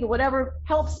agony, the whatever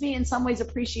helps me in some ways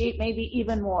appreciate maybe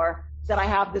even more that I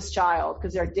have this child,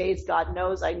 because there are days God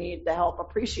knows I need the help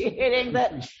appreciating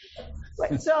that.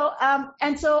 Right. So,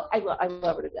 and so I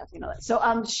love her to death, that.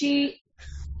 So, she,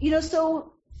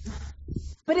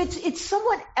 but it's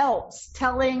someone else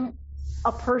telling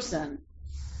a person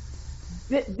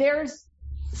that there's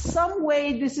some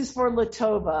way this is for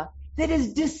Latova that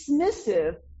is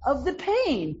dismissive of the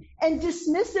pain and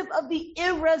dismissive of the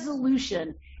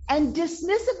irresolution and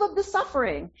dismissive of the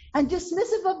suffering and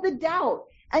dismissive of the doubt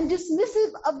and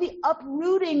dismissive of the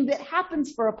uprooting that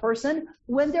happens for a person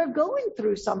when they're going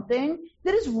through something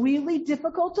that is really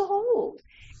difficult to hold.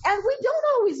 And we don't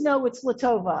always know it's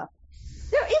Latova.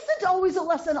 There isn't always a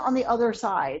lesson on the other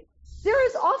side. There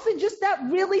is often just that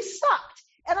really sucked.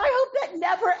 And I hope that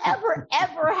never, ever,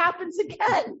 ever happens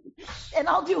again. And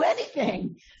I'll do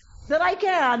anything that I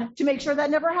can to make sure that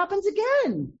never happens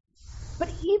again. But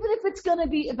even if it's going to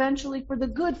be eventually for the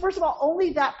good, first of all,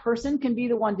 only that person can be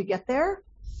the one to get there.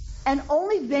 And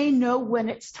only they know when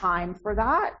it's time for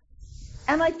that.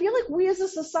 And I feel like we as a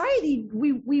society,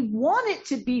 we want it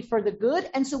to be for the good.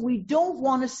 And so we don't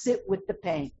want to sit with the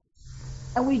pain.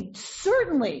 And we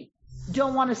certainly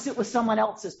don't want to sit with someone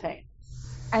else's pain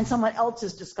and someone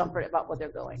else's discomfort about what they're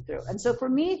going through. And so for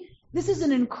me, this is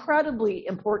an incredibly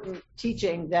important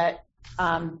teaching that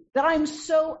I'm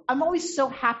always so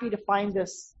happy to find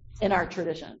this in our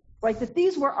tradition, right? That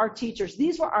these were our teachers.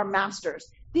 These were our masters.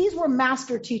 These were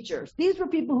master teachers. These were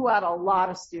people who had a lot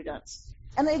of students.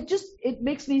 And it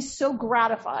makes me so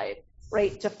gratified,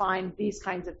 right, to find these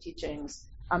kinds of teachings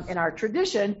in our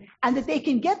tradition, and that they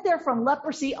can get there from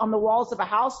leprosy on the walls of a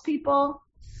house, people.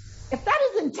 If that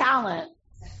isn't talent,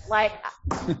 like,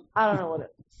 I don't know what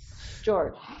it is.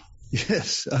 George.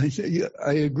 Yes,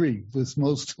 I agree with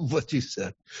most of what you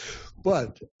said.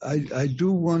 But I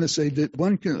do want to say that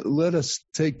one can let us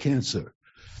take cancer,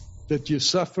 that you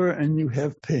suffer and you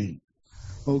have pain.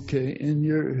 Okay,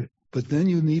 but then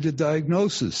you need a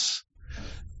diagnosis.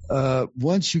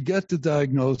 Once you get the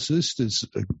diagnosis, there's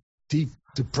a deep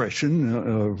depression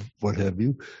or what have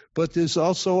you, but there's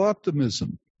also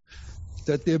optimism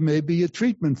that there may be a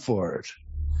treatment for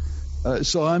it.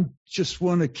 So I just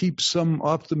want to keep some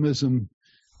optimism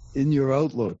in your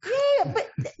outlook. Yeah, but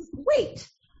wait.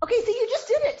 Okay, so you just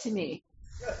did it to me.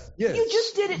 Yes. You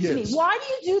just did it to me. Why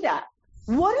do you do that?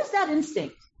 What is that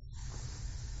instinct?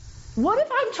 What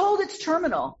if I'm told it's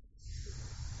terminal?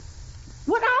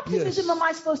 What optimism am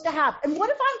I supposed to have? And what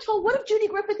if Judy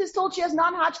Griffith is told she has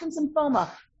non-Hodgkin's lymphoma?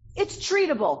 It's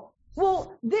treatable.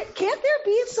 Well, can't there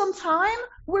be some time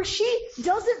where she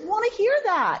doesn't want to hear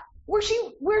that? Where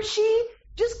she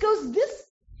just goes, this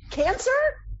cancer?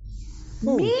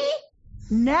 Me?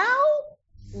 Now?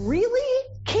 Really?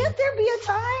 Can't there be a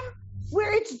time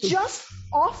where it's just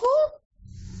awful?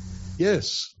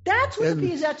 Yes. That's what the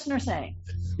Piasetzner are saying.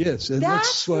 Yes. And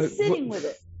that's the sitting with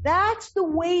it. That's the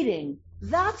waiting.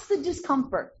 That's the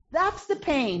discomfort. That's the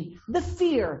pain, the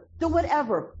fear, the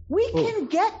whatever. We can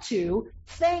get to,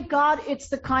 thank God it's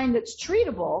the kind that's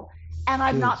treatable, and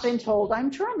I've not been told I'm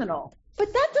terminal.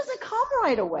 But that doesn't come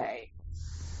right away.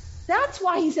 That's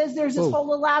why he says there's this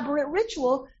whole elaborate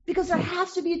ritual, because there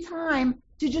has to be time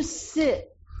to just sit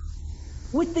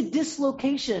with the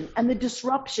dislocation and the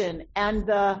disruption and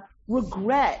the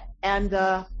regret and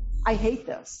the, I hate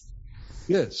this.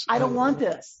 Yes. I don't want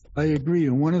this. I agree.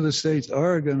 In one of the states,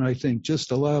 Oregon, I think,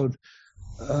 just allowed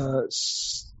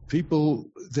people,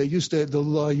 the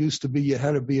law used to be you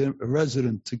had to be a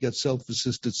resident to get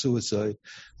self-assisted suicide.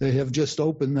 They have just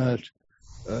opened that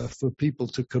for people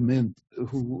to come in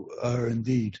who are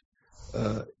indeed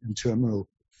in terminal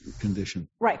condition.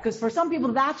 Right, because for some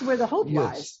people, that's where the hope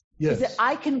lies. Yes. Is that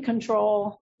I can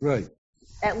control,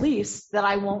 at least, that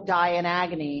I won't die in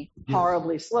agony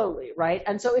horribly slowly, right?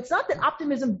 And so it's not that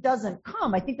optimism doesn't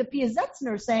come. I think the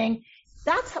Piasetzner is saying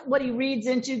that's what he reads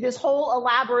into this whole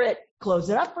elaborate, close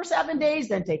it up for 7 days,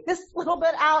 then take this little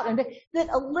bit out, and that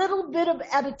a little bit of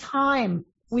at a time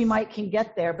we can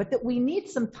get there, but that we need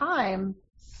some time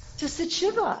to sit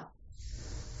Shiva,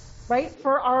 right?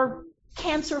 For our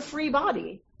cancer-free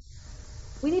body.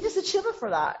 We need to sit Shiva for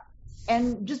that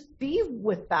and just be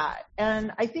with that.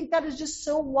 And I think that is just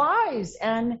so wise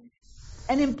and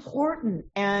important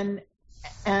and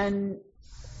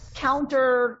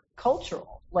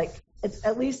counter-cultural. Like, it's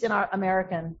at least in our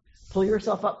American pull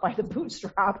yourself up by the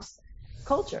bootstraps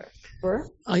culture.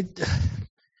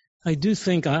 I do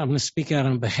think I'm going to speak out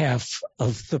on behalf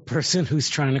of the person who's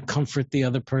trying to comfort the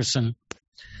other person.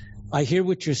 I hear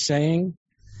what you're saying,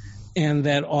 and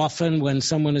that often when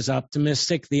someone is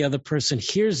optimistic, the other person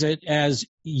hears it as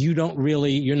you're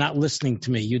not listening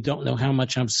to me. You don't know how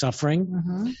much I'm suffering.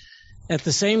 Mm-hmm. At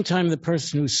the same time, the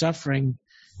person who's suffering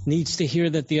needs to hear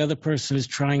that the other person is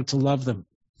trying to love them.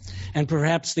 And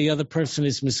perhaps the other person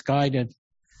is misguided,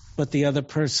 but the other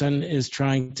person is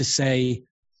trying to say,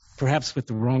 perhaps with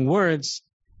the wrong words,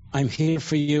 I'm here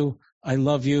for you, I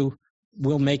love you,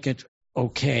 we'll make it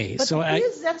okay. But the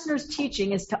Piasetzner's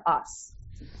teaching is to us.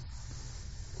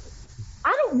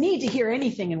 I don't need to hear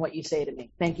anything in what you say to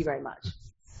me. Thank you very much.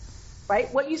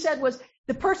 Right? What you said was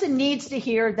the person needs to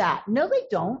hear that. No, they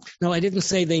don't. No, I didn't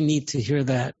say they need to hear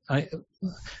that.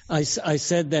 I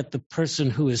said that the person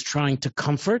who is trying to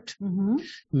comfort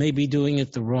may be doing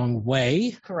it the wrong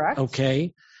way. Correct.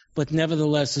 Okay. But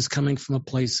nevertheless is coming from a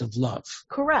place of love.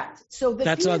 Correct. So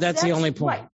that's the only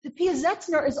point. Right. The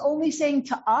Piasetzner is only saying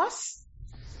to us,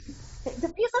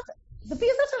 The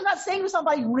PSSR is not saying to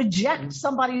somebody, reject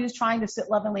somebody who's trying to sit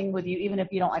lovingly with you, even if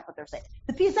you don't like what they're saying.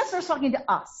 The PSSR is talking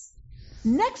to us.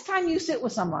 Next time you sit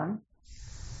with someone,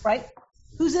 right,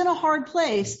 who's in a hard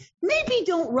place, maybe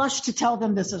don't rush to tell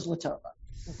them this is Latova.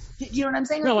 Do you know what I'm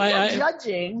saying? No, He's not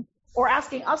judging or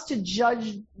asking us to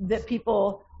judge that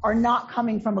people are not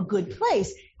coming from a good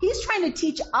place. He's trying to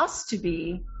teach us to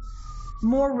be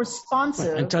more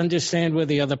responsive and to understand where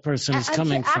the other person is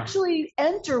coming from. Actually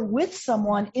enter with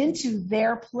someone into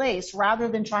their place rather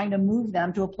than trying to move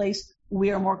them to a place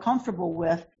we are more comfortable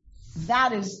with.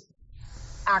 That is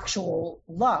actual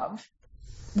love.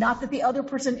 Not that the other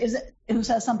person who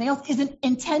says something else isn't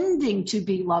intending to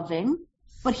be loving,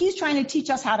 but he's trying to teach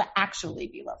us how to actually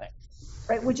be loving,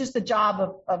 right? Which is the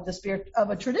job of the spirit of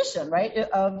a tradition, right?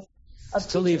 Of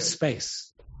to leave space.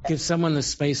 Give someone the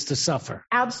space to suffer.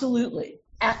 Absolutely.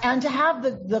 And to have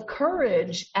the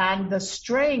courage and the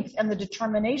strength and the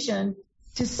determination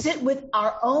to sit with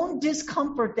our own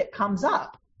discomfort that comes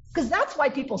up. Because that's why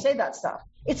people say that stuff.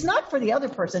 It's not for the other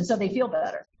person so they feel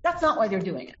better. That's not why they're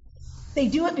doing it. They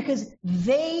do it because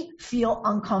they feel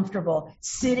uncomfortable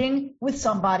sitting with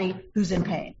somebody who's in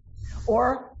pain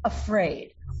or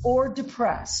afraid or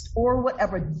depressed or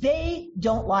whatever. They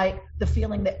don't like the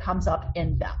feeling that comes up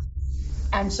in them.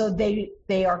 And so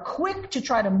they are quick to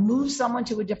try to move someone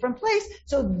to a different place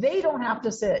so they don't have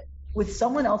to sit with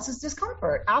someone else's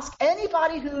discomfort. Ask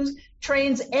anybody who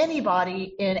trains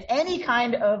anybody in any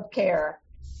kind of care,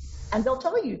 and they'll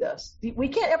tell you this. We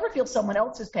can't ever feel someone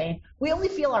else's pain. We only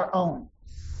feel our own.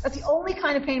 That's the only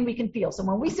kind of pain we can feel. So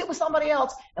when we sit with somebody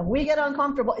else and we get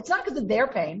uncomfortable, it's not because of their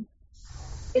pain.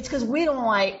 It's because we don't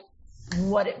like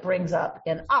what it brings up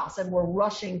in us, and we're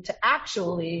rushing to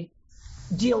actually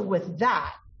deal with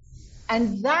that.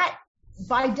 And that,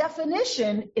 by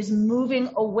definition, is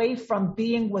moving away from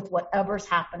being with whatever's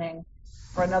happening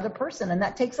for another person. And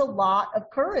that takes a lot of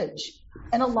courage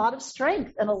and a lot of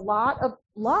strength and a lot of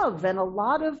love and a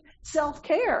lot of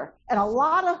self-care and a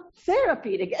lot of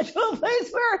therapy to get to a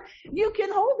place where you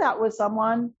can hold that with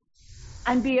someone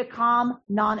and be a calm,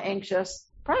 non-anxious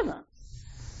presence.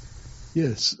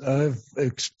 Yes, I've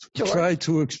tried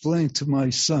to explain to my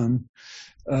son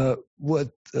what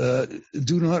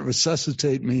do not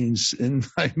resuscitate means in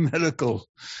my medical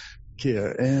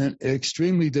care, and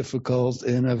extremely difficult.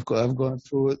 And I've gone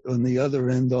through it on the other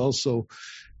end also,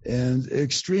 and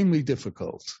extremely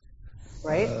difficult.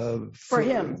 Right? For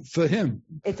him.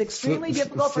 It's extremely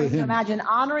difficult for him to imagine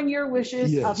honoring your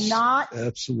wishes of not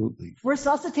absolutely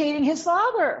resuscitating his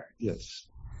father. Yes.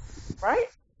 Right?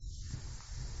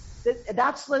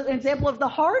 That's an example of the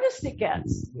hardest it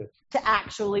gets to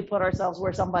actually put ourselves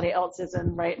where somebody else is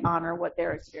and honor what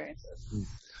their experience is.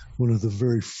 One of the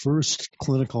very first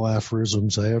clinical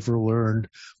aphorisms I ever learned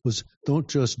was, don't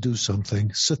just do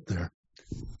something, sit there.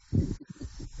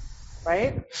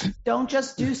 Right? Don't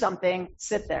just do something,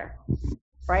 sit there.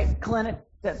 Right?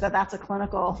 That's a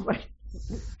clinical,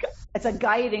 it's a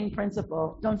guiding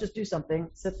principle. Don't just do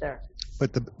something, sit there.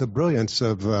 But the brilliance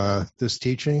of this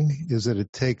teaching is that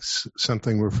it takes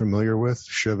something we're familiar with,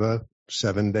 Shiva,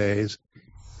 7 days,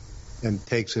 and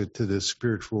takes it to the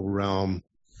spiritual realm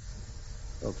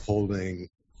of holding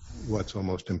what's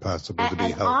almost impossible to be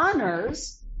held. And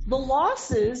honors the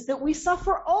losses that we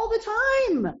suffer all the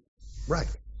time. Right.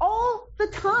 All the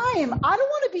time. I don't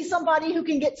want to be somebody who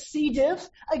can get C. diff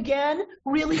again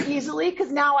really easily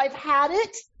because now I've had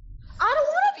it. I don't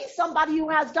want to be somebody who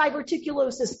has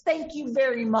diverticulosis. Thank you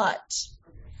very much.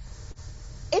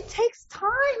 It takes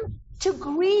time to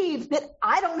grieve that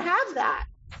I don't have that.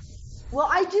 Well,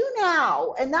 I do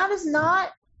now. And that is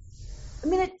not,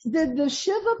 the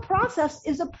Shiva process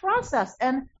is a process.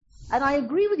 And I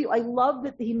agree with you. I love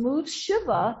that he moves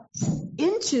Shiva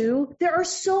into, there are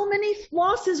so many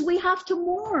losses we have to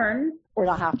mourn, or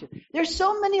not have to. There's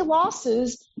so many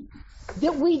losses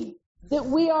that we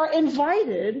are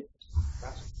invited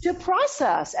to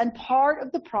process, and part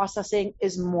of the processing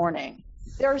is mourning.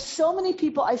 There are so many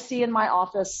people I see in my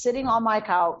office sitting on my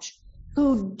couch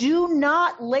who do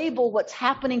not label what's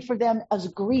happening for them as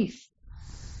grief.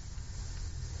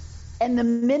 And the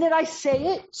minute I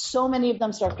say it, so many of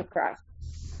them start to cry.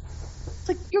 It's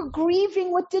like, you're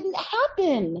grieving what didn't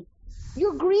happen.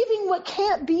 You're grieving what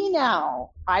can't be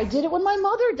now. I did it when my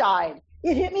mother died.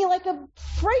 It hit me like a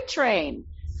freight train.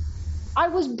 I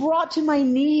was brought to my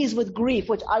knees with grief,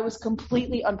 which I was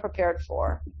completely unprepared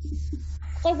for.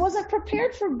 I wasn't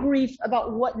prepared for grief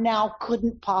about what now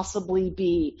couldn't possibly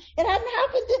be. It hadn't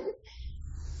happened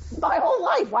in my whole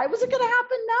life. Why was it going to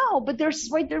happen now? But there's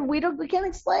right there, we can't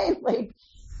explain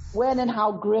when and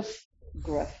how grief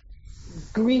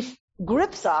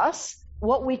grips us.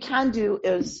 What we can do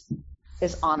is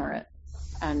honor it.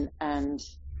 and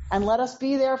let us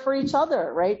be there for each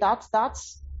other, right?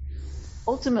 That's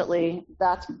ultimately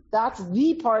that's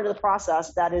the part of the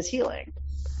process that is healing,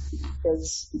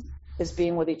 is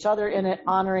being with each other in it,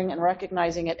 honoring and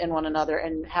recognizing it in one another,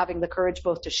 and having the courage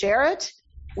both to share it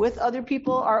with other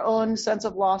people, our own sense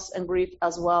of loss and grief,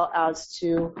 as well as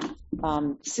to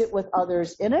sit with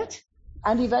others in it,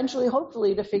 and eventually,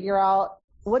 hopefully, to figure out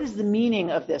what is the meaning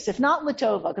of this. If not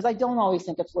Latova, because I don't always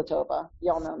think it's Latova.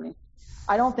 Y'all know me.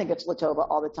 I don't think it's Latova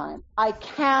all the time. I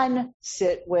can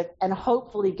sit with and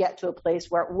hopefully get to a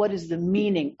place where what is the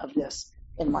meaning of this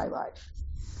in my life?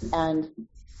 And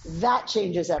that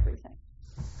changes everything.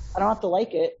 I don't have to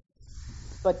like it,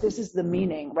 but this is the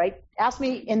meaning, right? Ask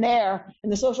me in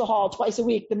the social hall twice a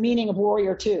week, the meaning of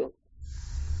Warrior 2.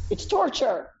 It's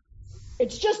torture.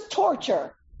 It's just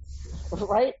torture,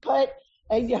 right? But,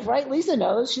 right, Lisa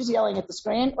knows, she's yelling at the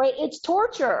screen, right? It's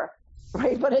torture,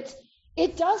 right? But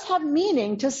it does have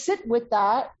meaning to sit with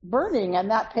that burning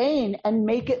and that pain and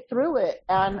make it through it.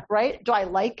 And, right, do I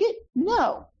like it?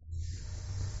 No.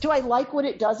 Do I like what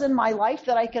it does in my life,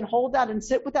 that I can hold that and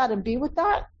sit with that and be with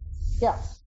that?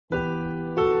 Yes.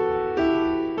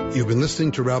 You've been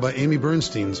listening to Rabbi Amy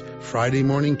Bernstein's Friday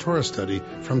Morning Torah Study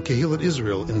from Kehillat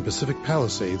Israel in Pacific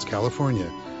Palisades, California.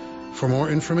 For more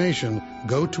information,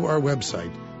 go to our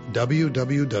website,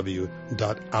 www.ourki.org.